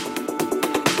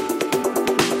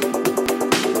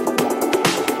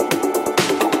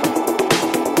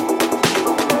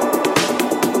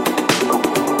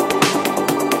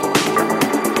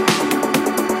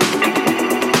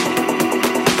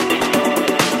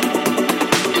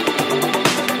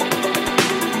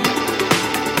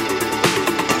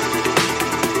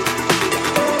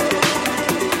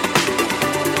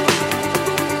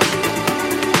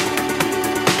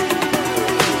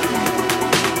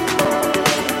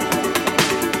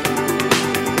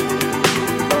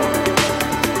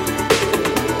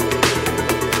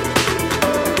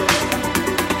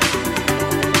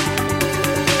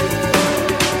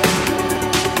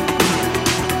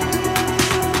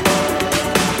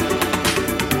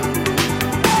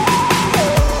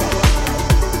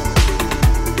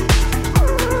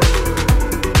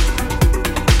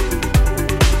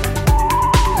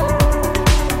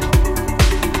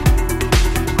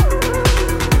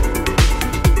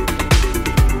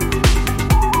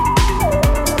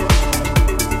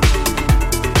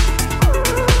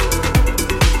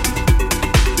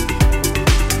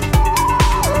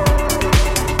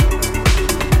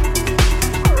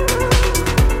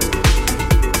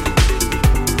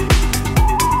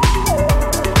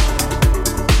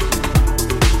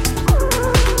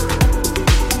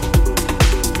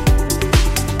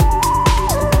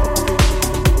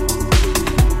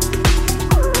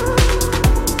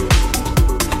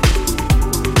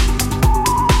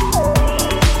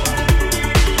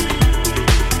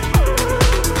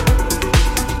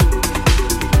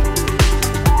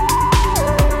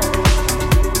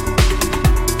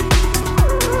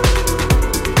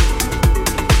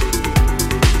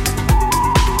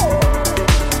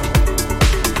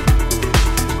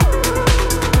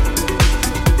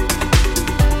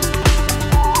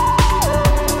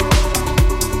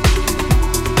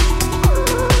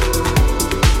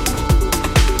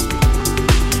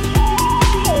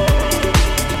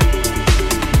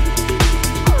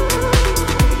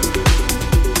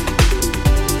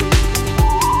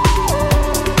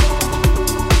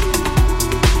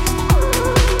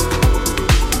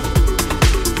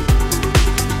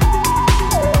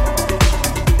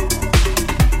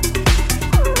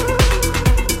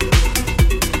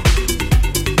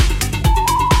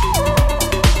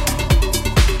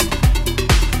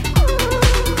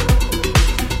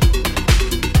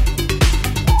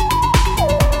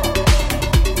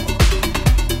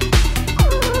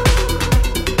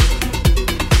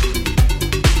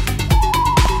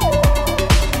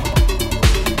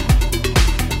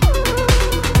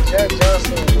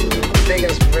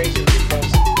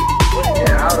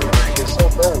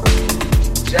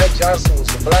 Johnson was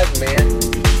a black man.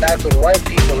 Back when white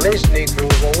people lynched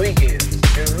Negroes on weekends.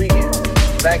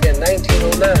 Back in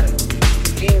 1909,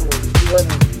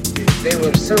 they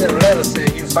were sending letters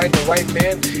saying, you fight the white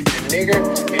man and nigger,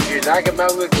 if you knock him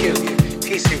out, we'll kill you.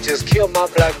 He said, just kill my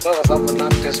black brothers, I'm gonna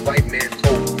knock this white man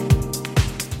over.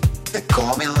 They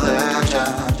call me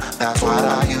legend, that's what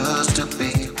I used to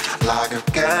be, like a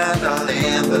candle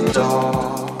in the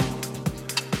dark.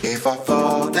 If I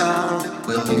fall down,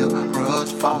 will you root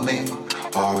for me,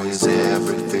 or is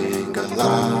everything a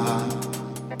lie?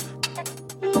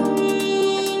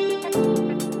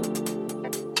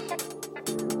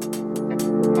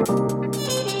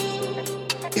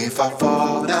 If I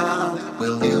fall down,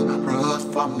 will you root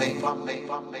for me?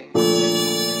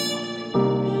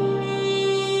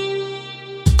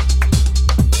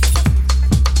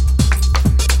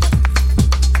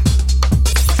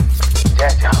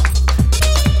 Jack Johnson.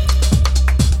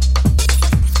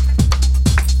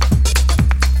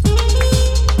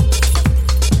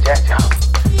 Jack Johnson.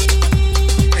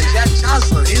 And Jack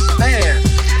Johnson, his man.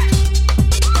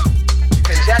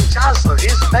 And Jack Johnson,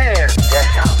 his man. Jack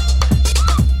Johnson.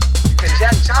 And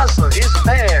Jack Johnson, his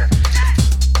man.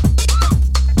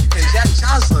 And Jack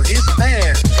Johnson, his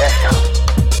man. Jack Johnson.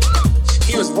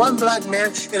 He was one black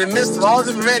man in the midst of all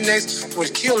them rednecks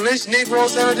which kill lynch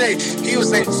Negroes every day. He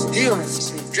was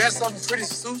dress up in pretty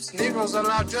suits. Negroes are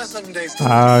allowed dress up in days.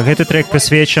 Гэты трек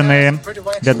прысвечаны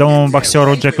вядомаму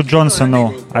боксеру Джеку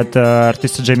Джонсону ад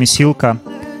артыста Джеймі Сілка.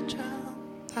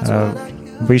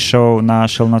 Выйшаў на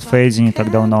Shall Not Fade не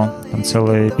так даўно. Там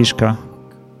цэлая пішка.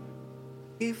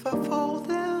 If I fall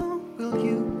down, will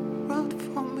you run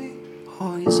for me,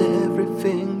 or is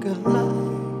everything a lie?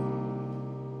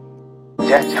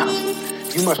 Jack Johnson,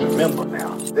 you must remember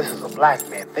now, this is a black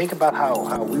man. Think about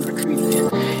how we were treated.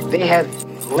 They had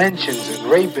lynchings and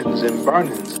rapings and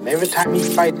burnings, and every time he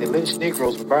fight, they lynch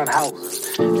Negroes and burn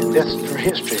houses. And that's through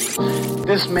history.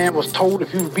 This man was told,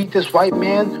 if you beat this white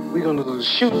man, we're going to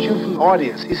shoot you from the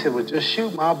audience. He said, well, just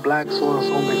shoot my black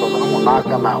so-and-so because I'm going to knock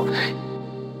them out.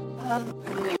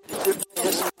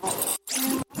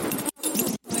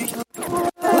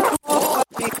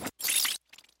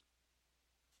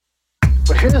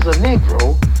 But here's a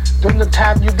Negro during the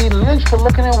time you'd be lynched for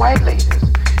looking at white ladies.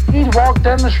 He'd walk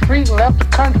down the street and left the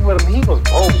country with him. He was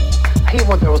bold.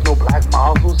 There was no black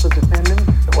Muslims to defend him.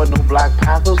 There wasn't no Black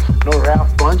Panthers, no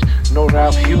Ralph Bunche, no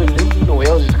Ralph Huey Newton, no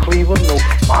Elgin Cleveland, no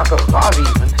Marcus Garvey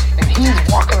even. And he's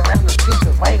walking around the streets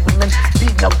with white women,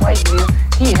 beating up white men.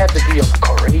 He had to be a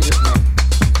courageous man.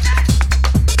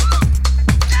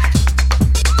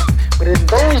 But in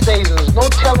those days, there was no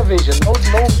television, no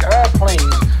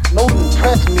airplanes, no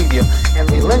press media, and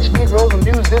the lynched Negroes and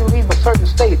news didn't leave a certain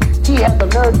state. He had the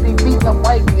nerve to be beating up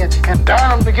white men and daring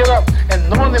them to get up and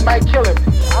knowing they might kill him.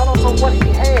 I don't know what he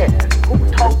had. Who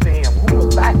talked to him? Who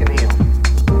was backing him?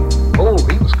 Oh,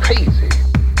 he was crazy.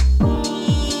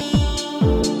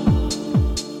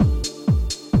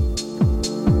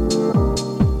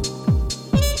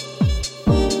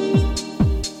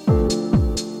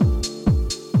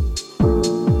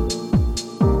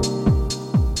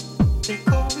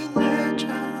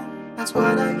 That's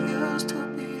what I used to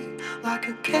be, like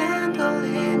a candle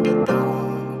in the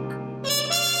dark.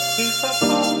 If I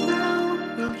fall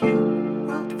down, will you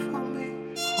run for me,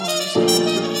 or is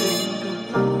everything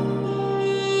a lie?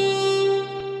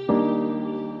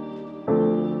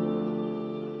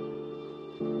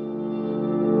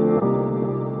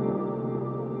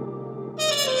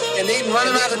 And they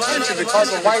running out of the country because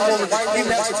of white woman. He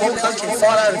left the whole country and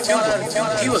fought out of Cuba.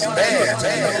 He was bad.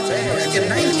 Back in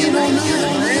 1909,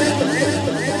 man.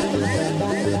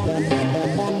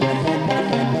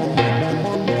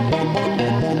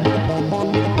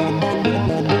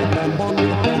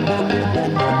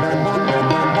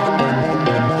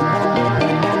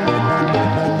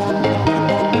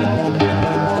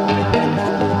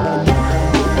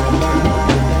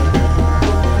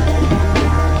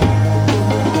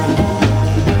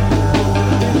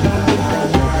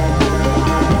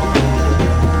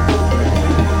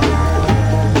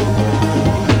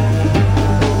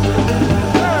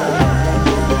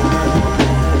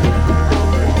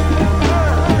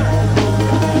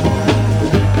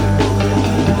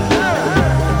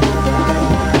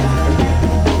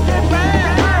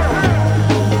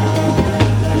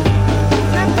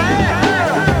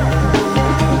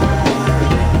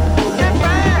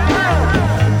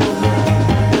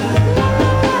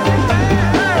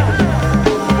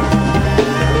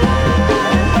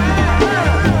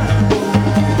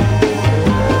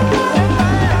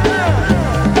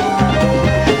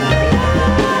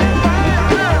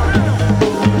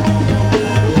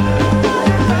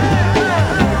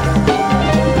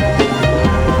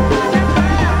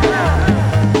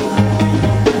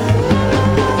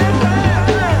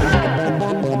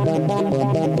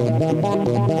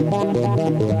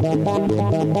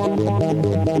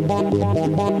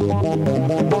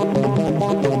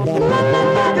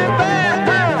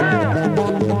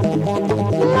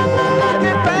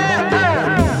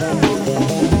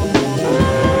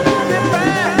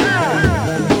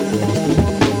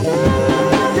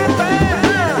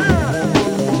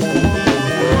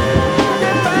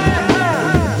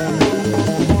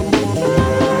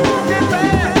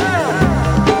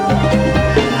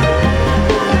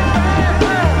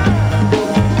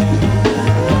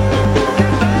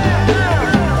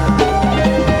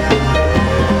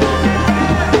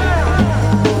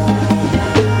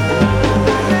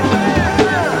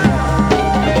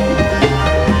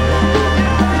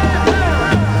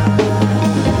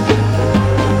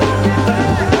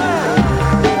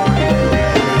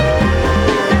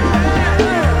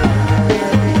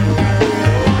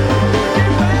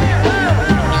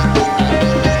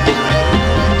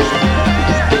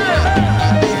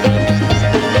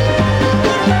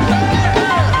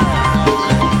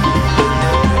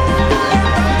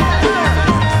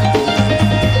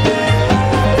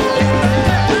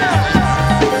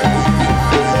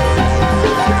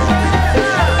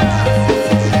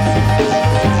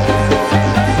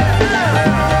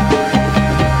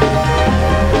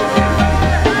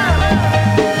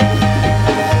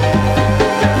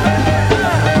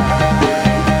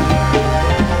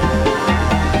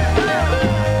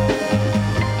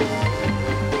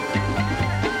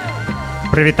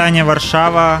 Прывітанне,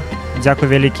 Варшава. Дзякуй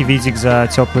вялікі, Відзік, за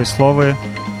цёплыя словы.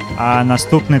 А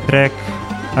наступны трек,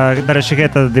 дарэчы,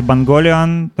 гэта The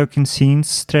Bangolian Talking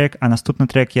Scenes трек, а наступны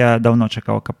трек я даўно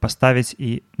чакаў, каб паставіць,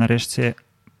 і нарэшце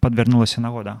падвярнулася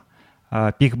нагода.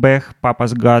 Pickback,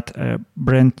 Papa's Got a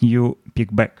Brand New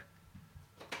Pickback.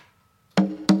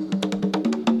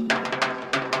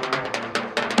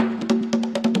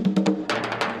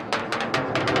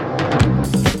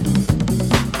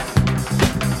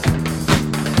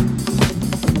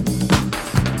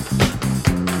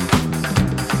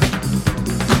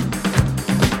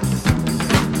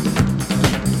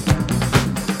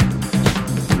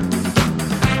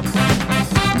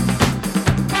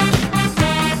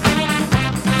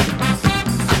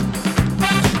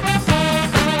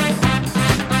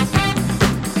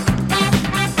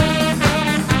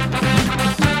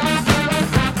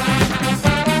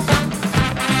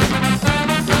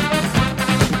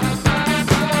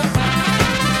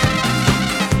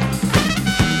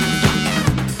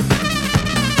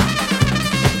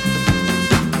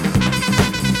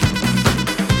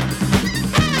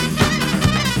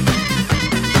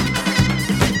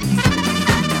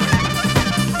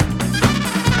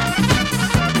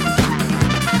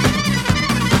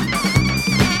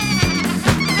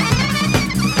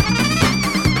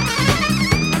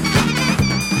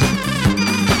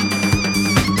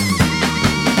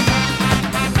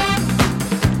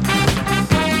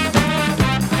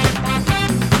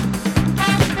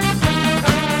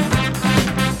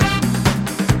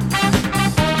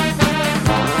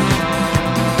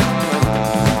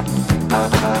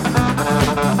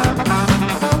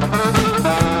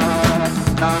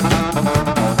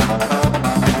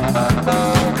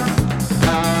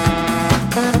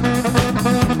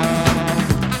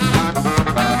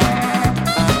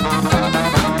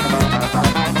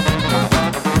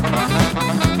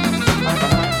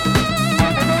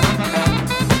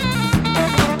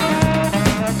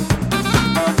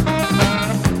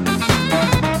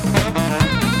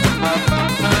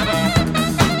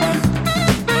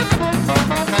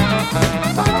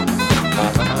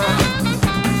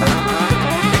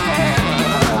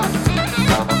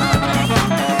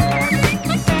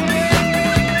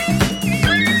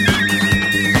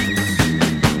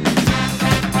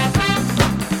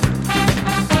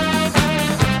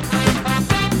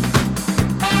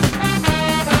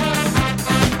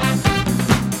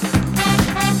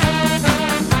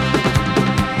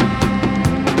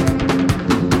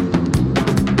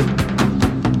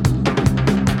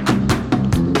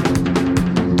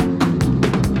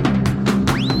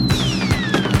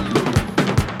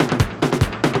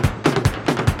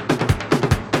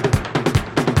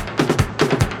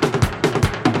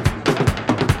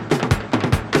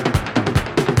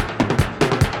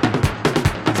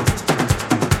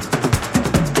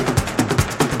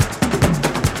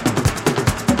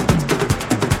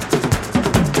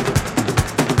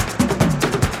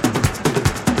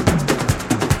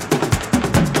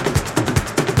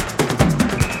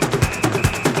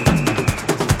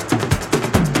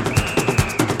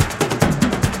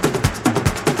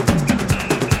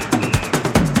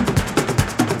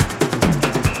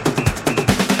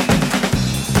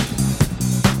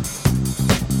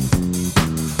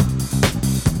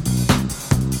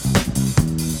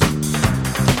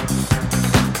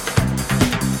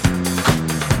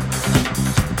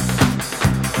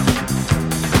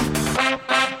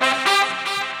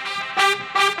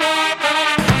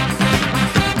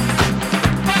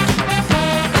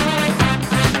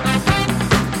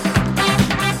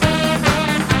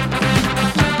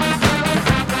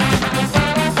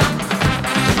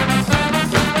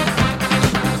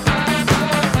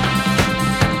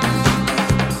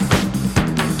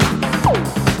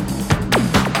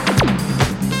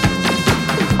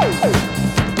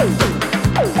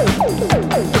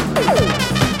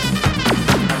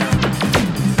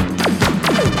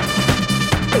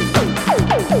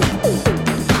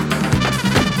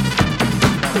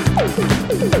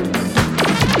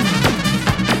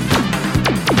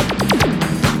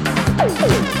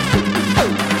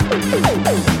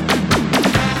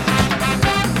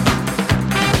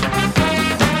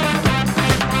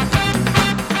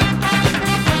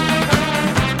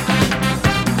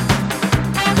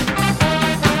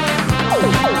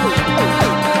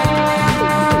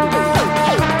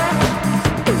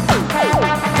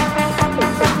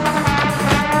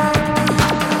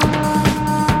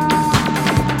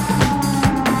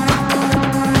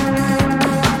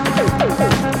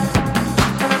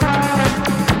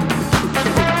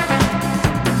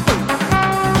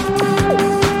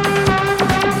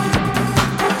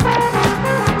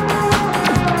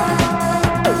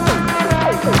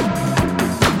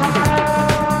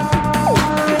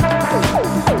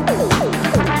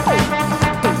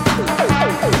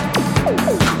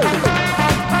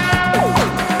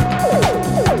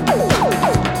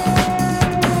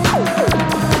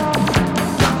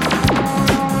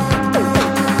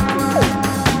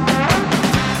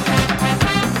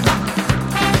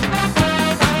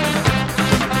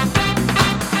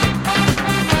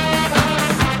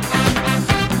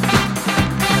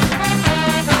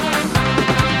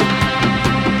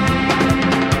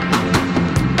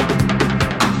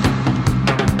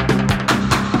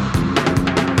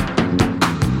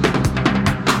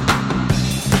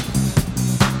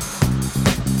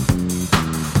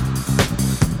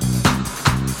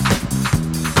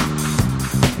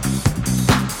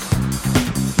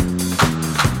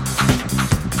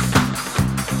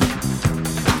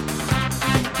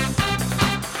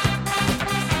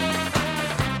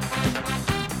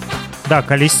 Да,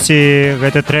 калісьці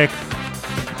гэты трек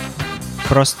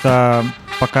просто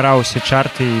пакараў усе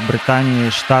чарты і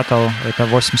Брытаніі, Штатаў. Это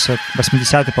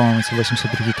 80-й, по-моему, ці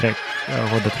 82-й трек,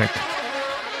 года трек.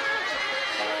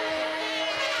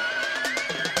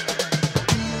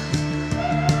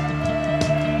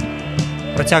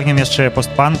 Працягнем яшчэ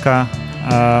постпанка.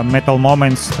 Metal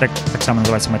Moments, трек таксама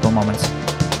называецца Metal Moments.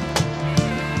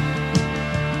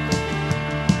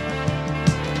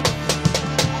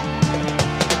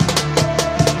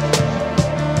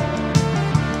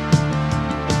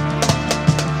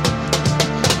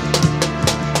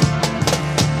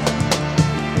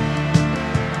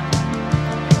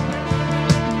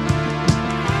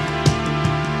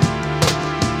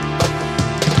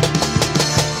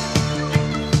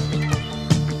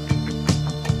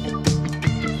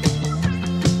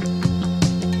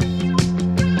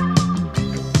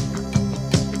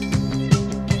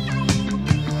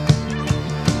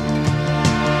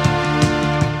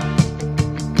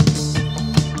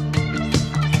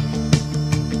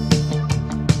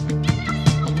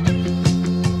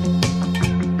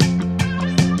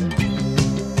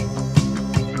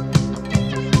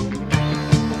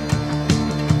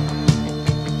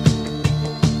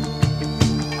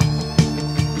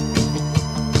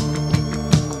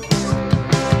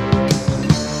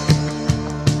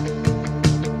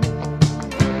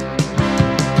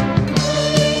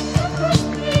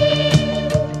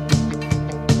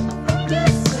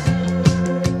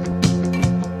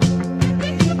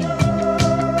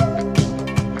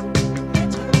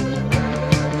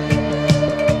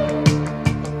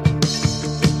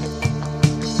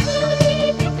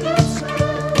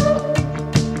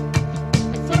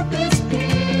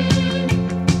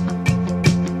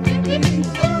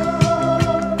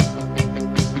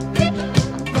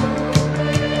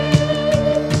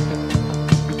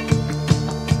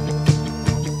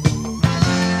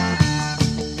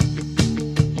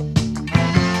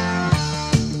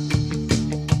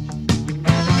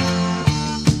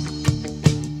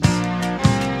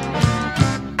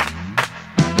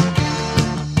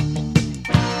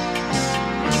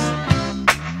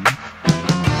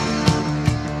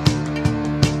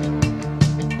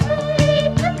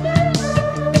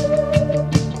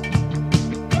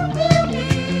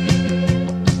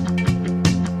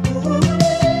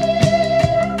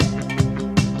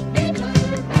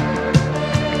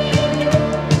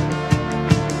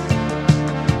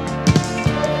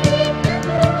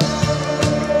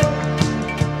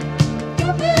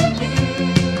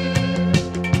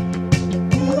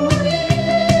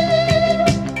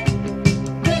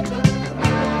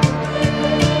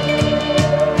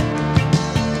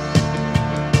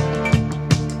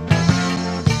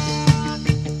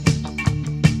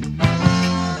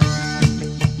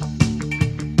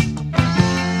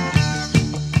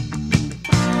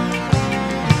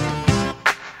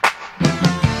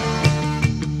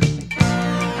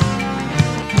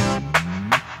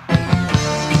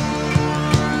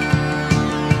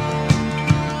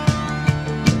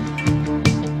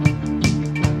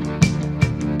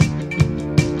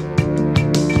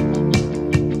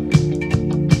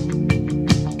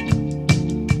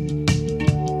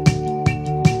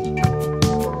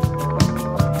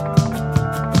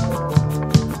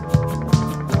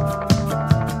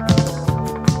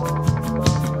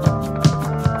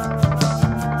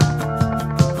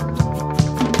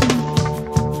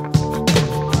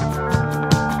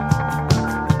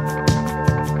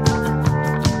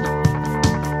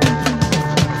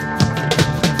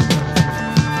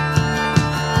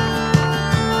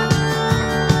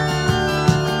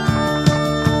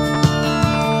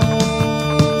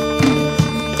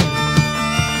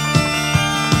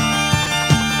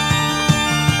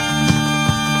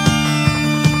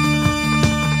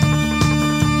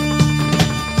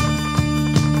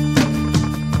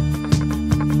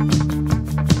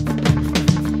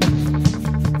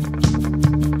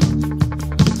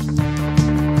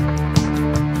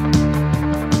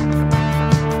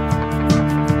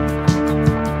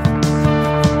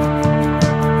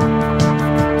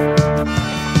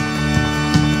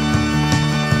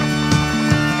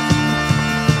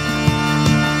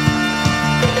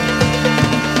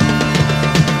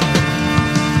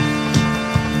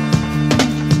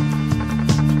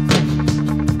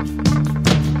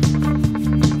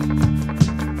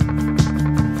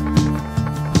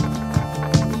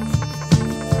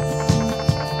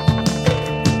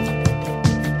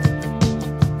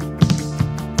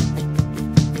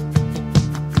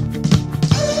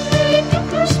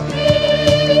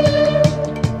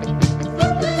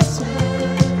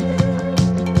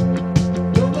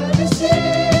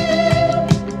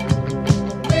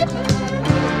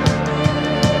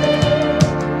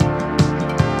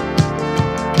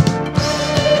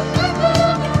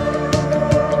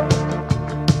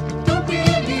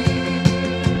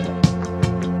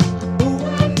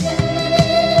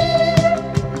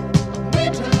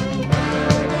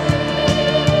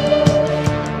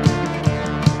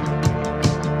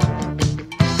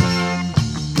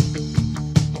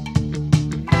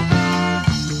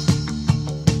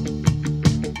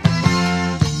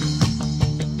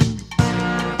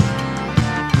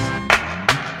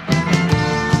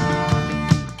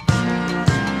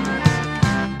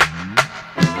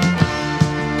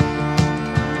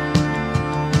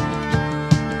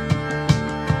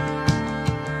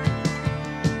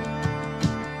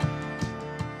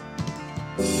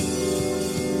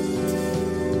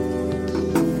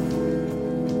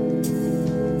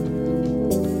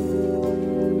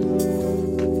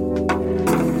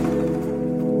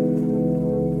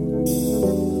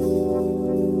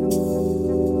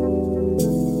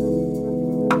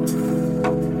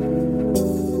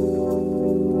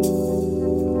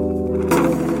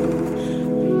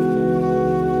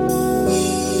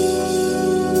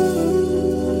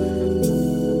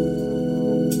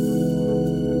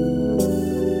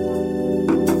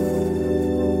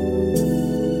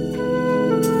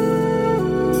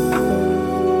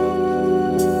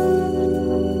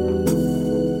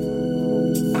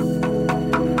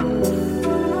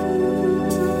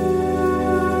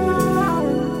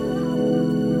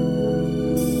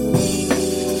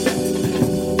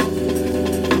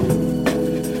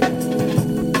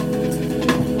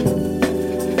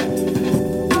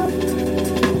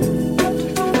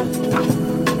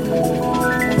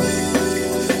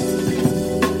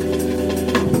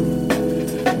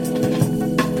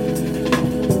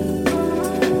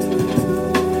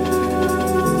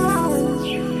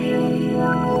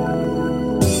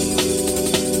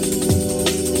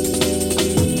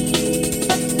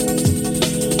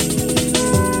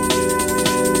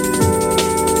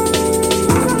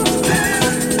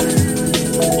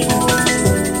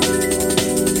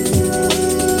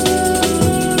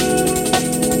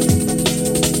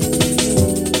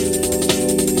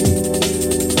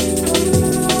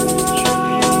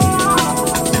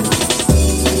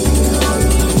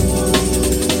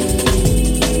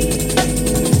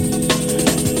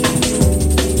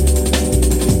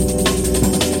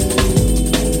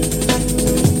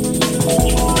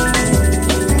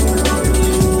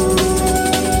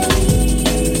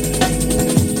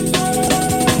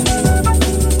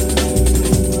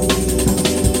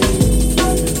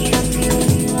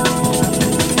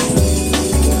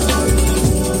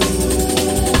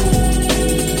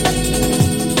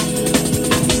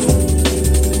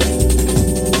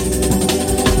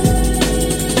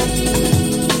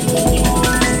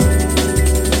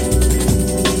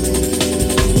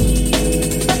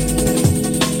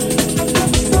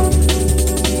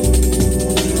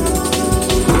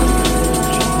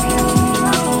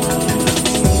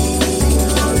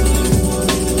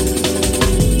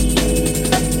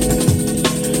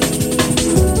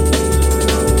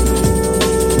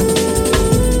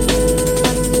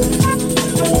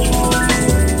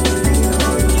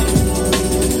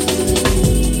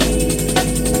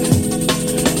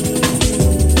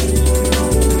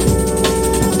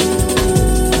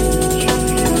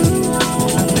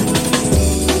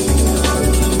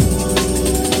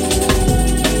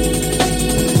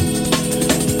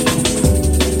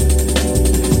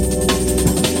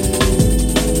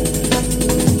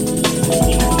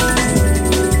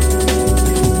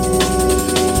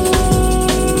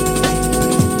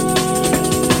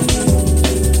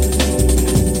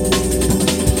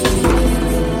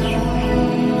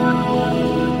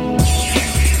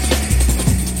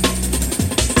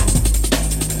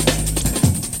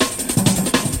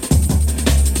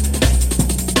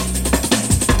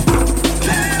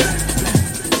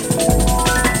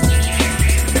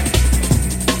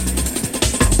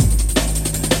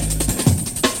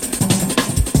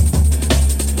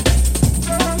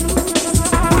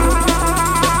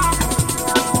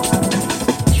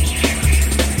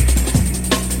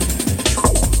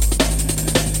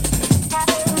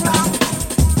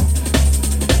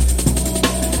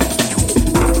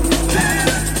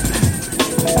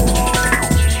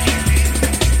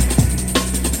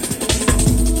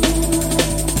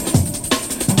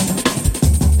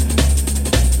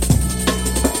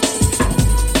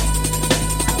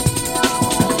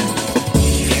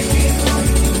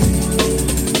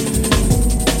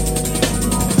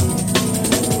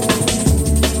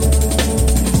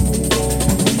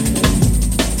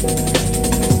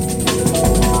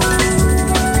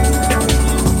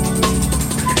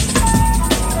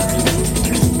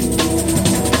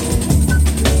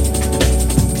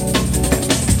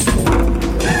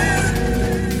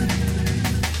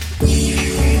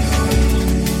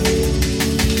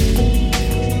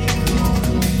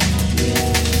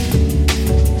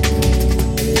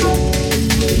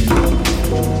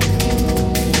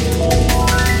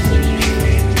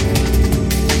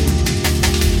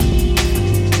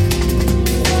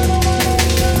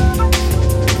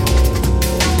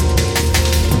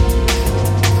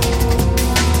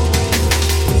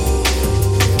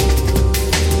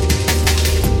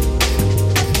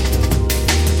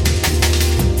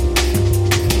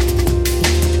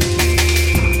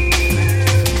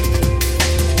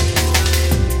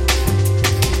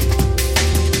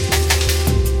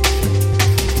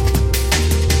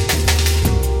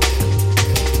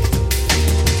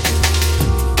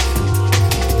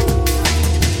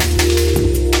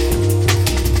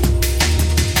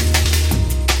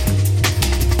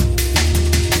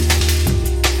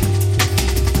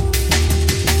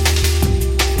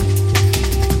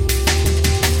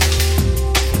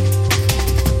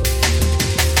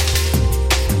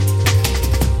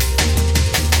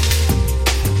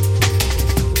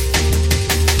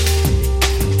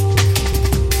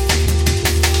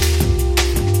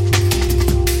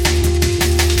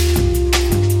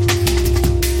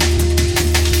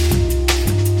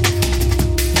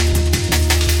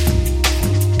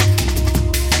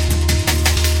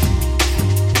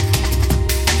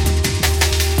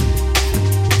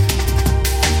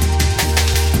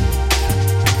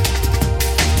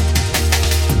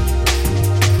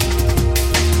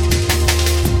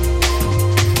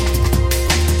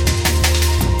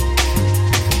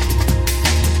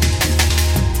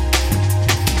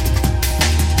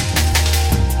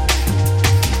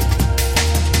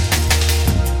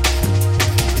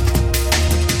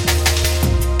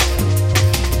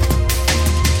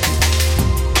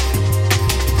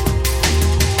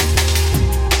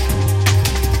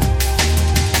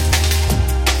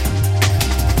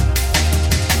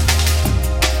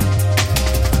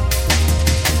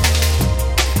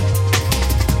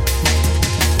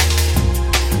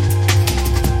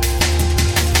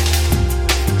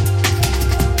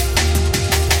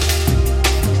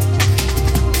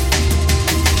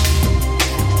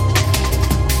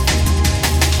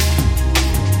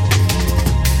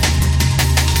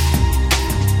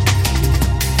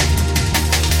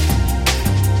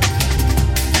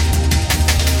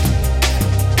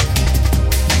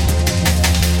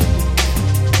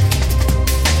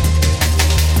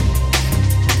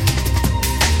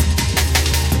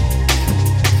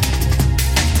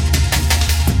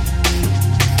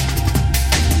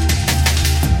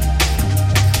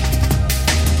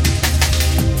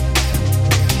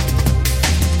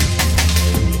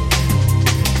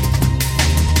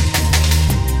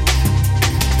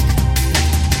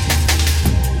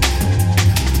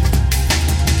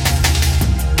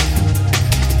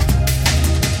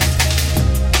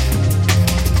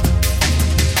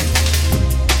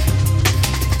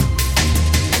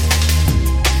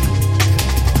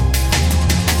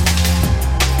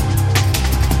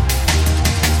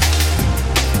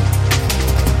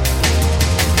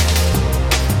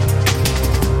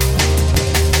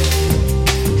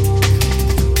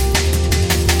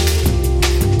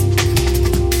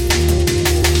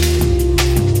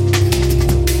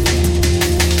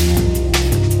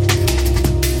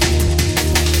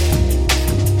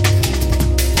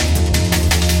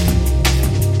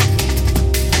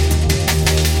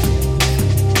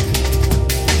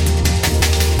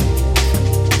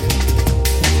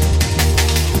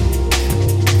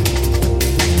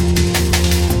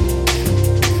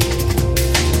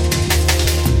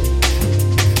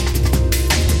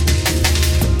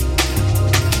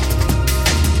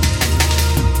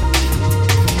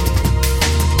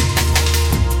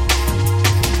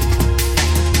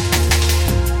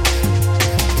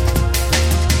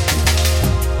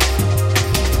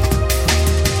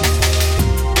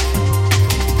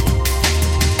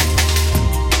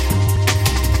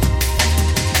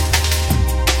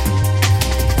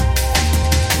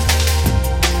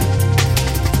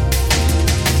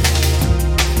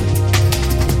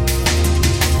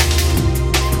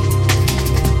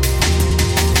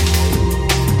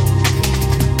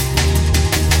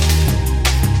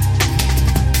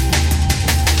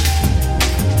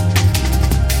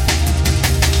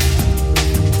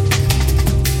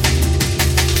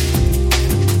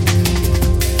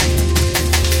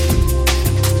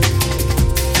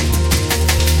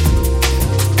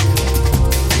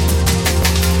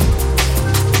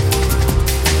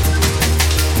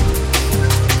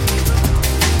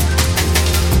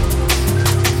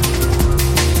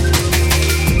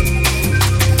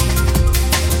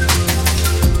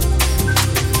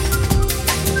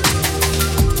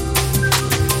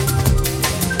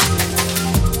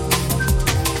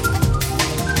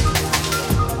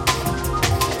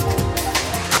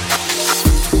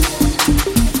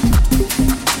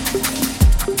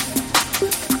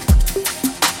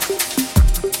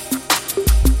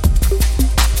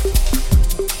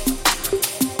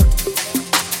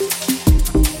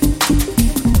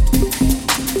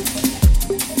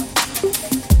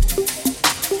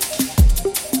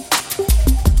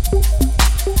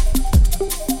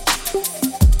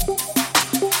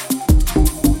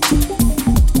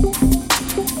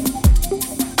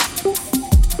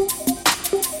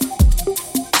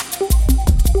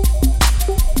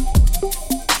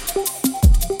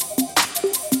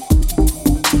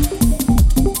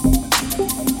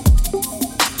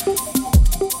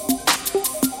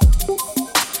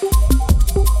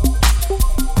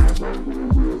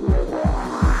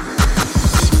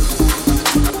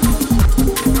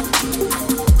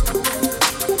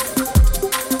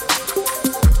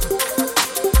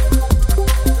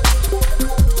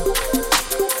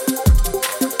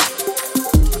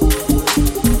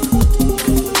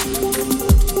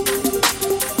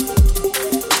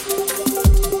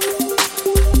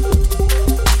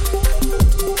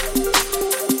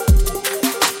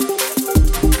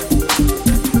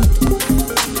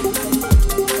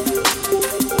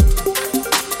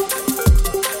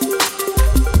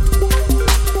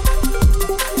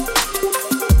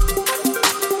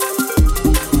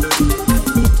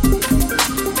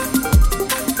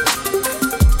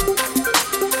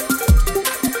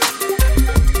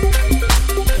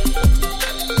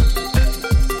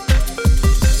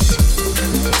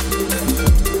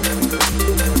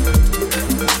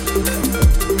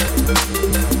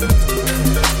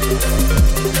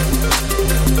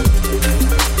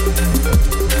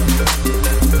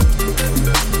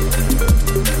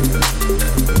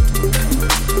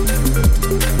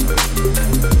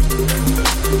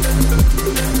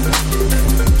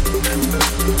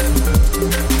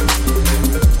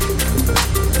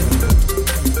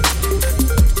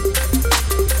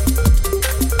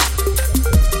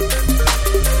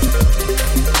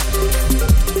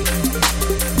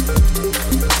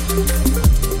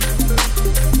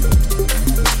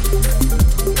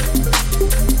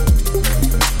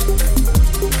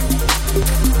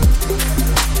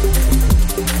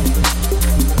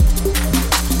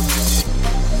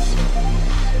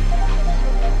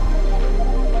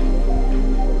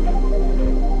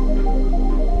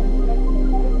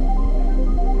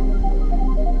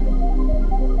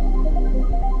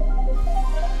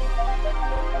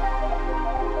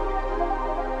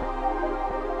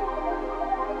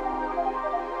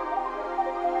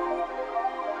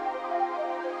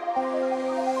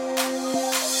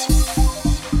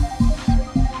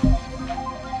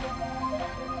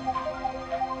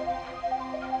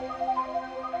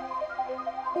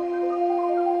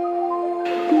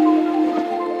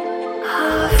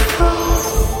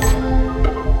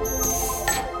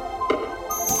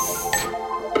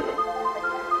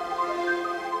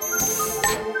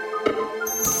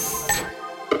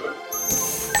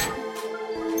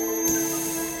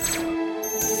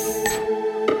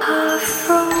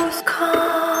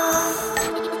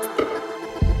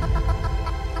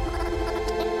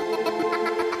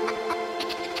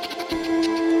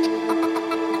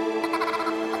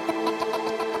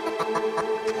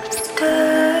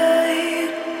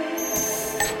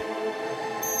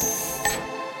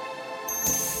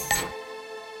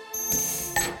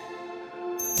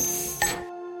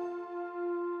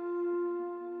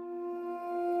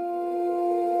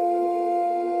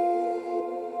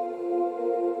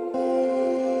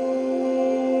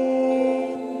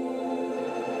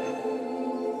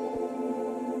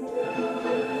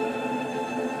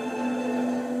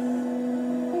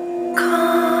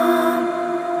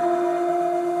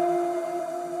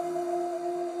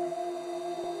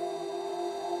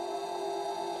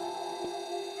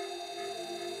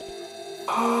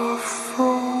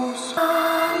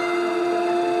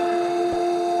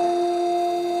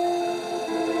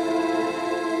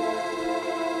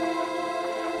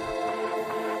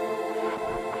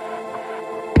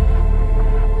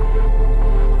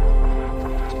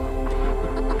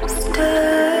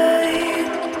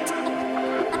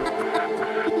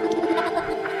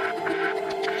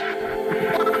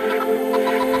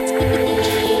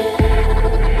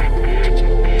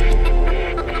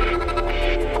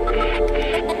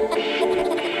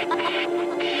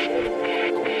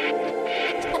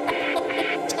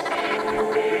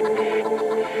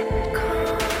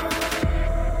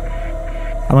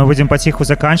 А мы будем паціху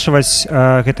заканчваць.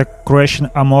 Гэта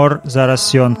Croatian Amor.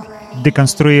 Зараз ён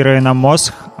дэканструіруе нам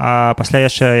мозг, а пасля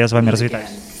яшчэ я з вами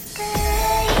развітаюсь.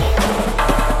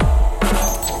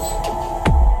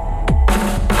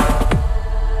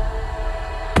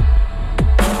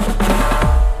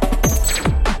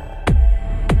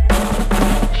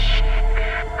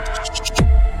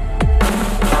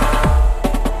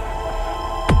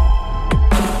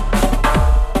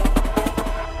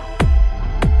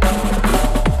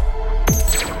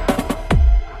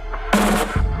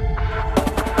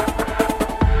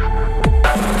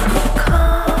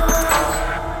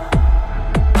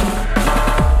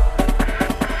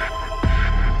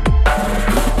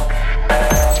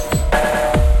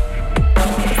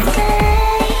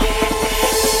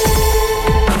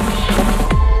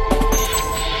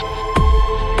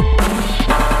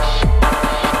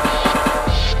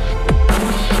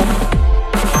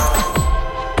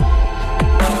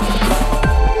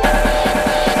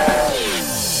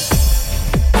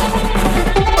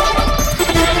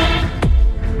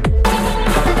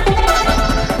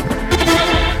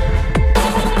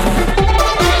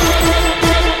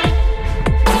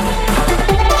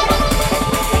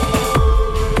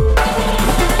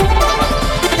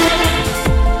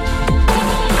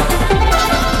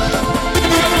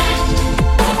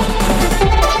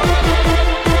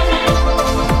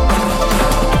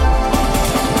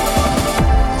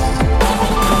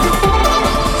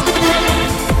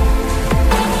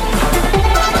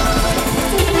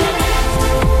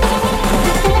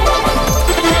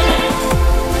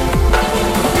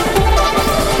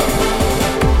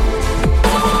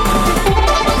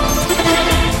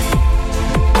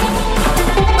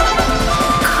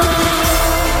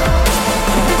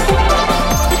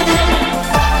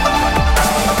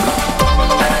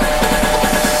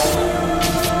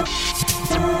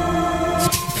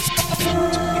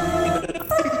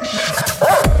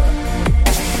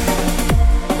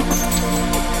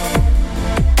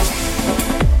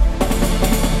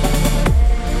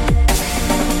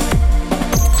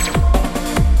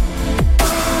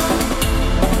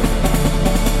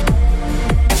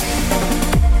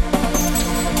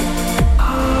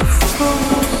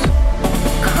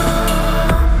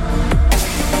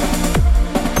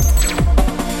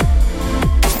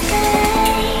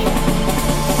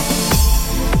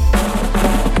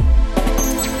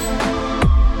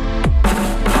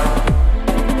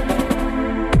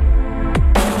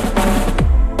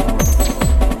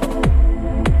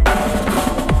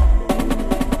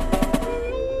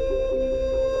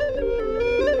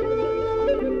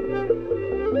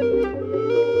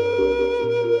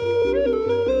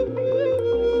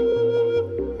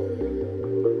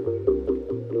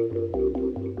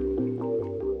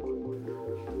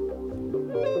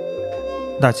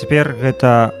 Да, цяпер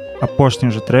гэта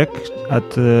апошні ўжо трэк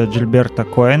ад Джильберта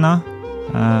Коэна,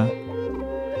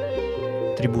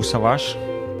 Трибу Саваж,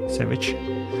 Сэвидж.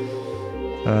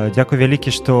 Дзякуй вялікі,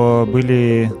 што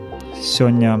былі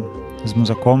сёння з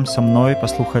музаком са мной,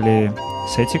 паслухалі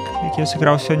сетик, які я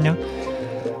сыграў сёння.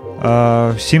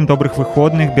 Всім добрых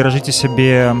выходных, беражыце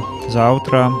сябе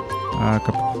заўтра,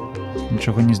 каб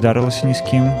нічога не здарылася ні з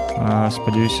кім.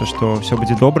 Спадзяюся, што ўсё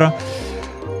будзе добра.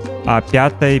 А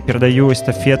пятай перадаю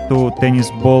эстафету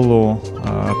тэнісболу.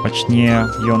 Пачне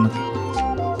ён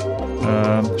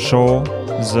шоу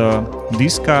з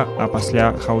дыска, а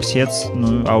пасля хаусец,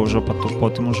 ну а ўжо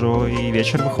потым ужо і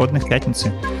вечар выходных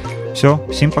пятніцы. Всё,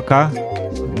 всім пока,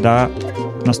 да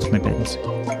наступнай пятніцы.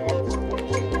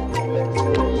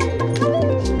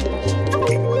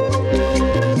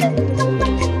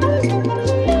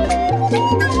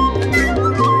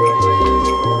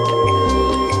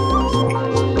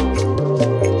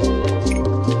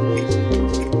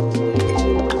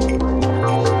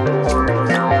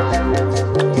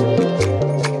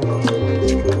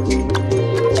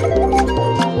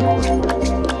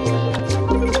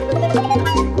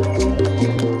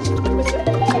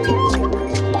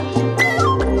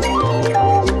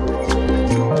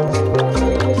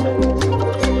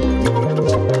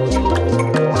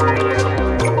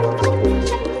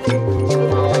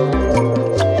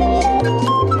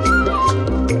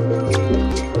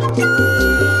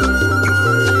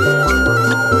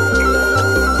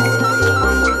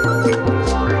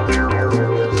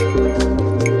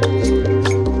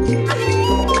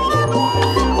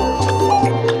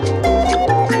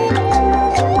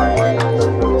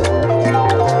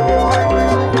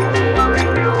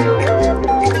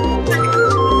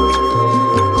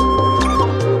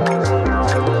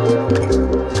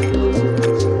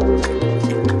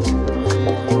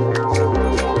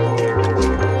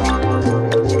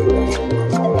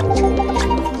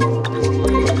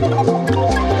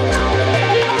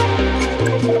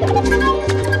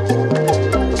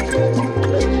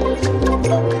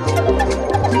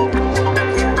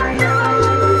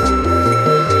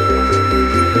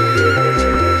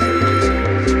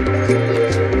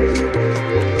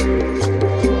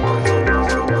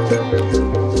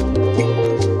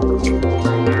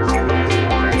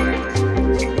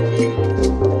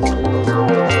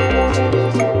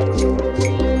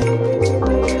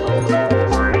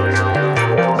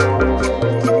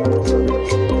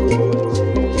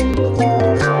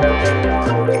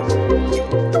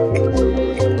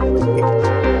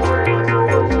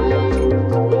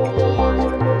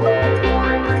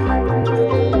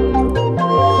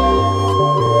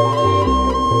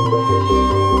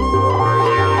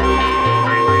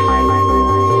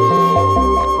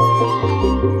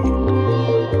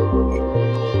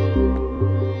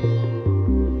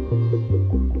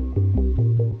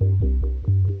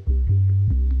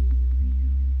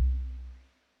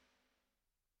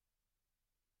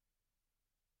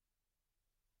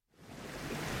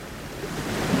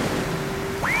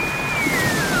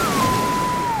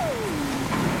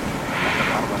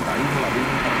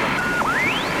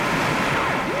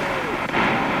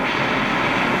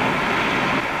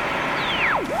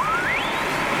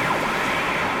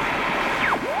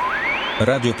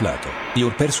 Radio Plato,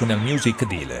 your personal music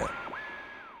dealer.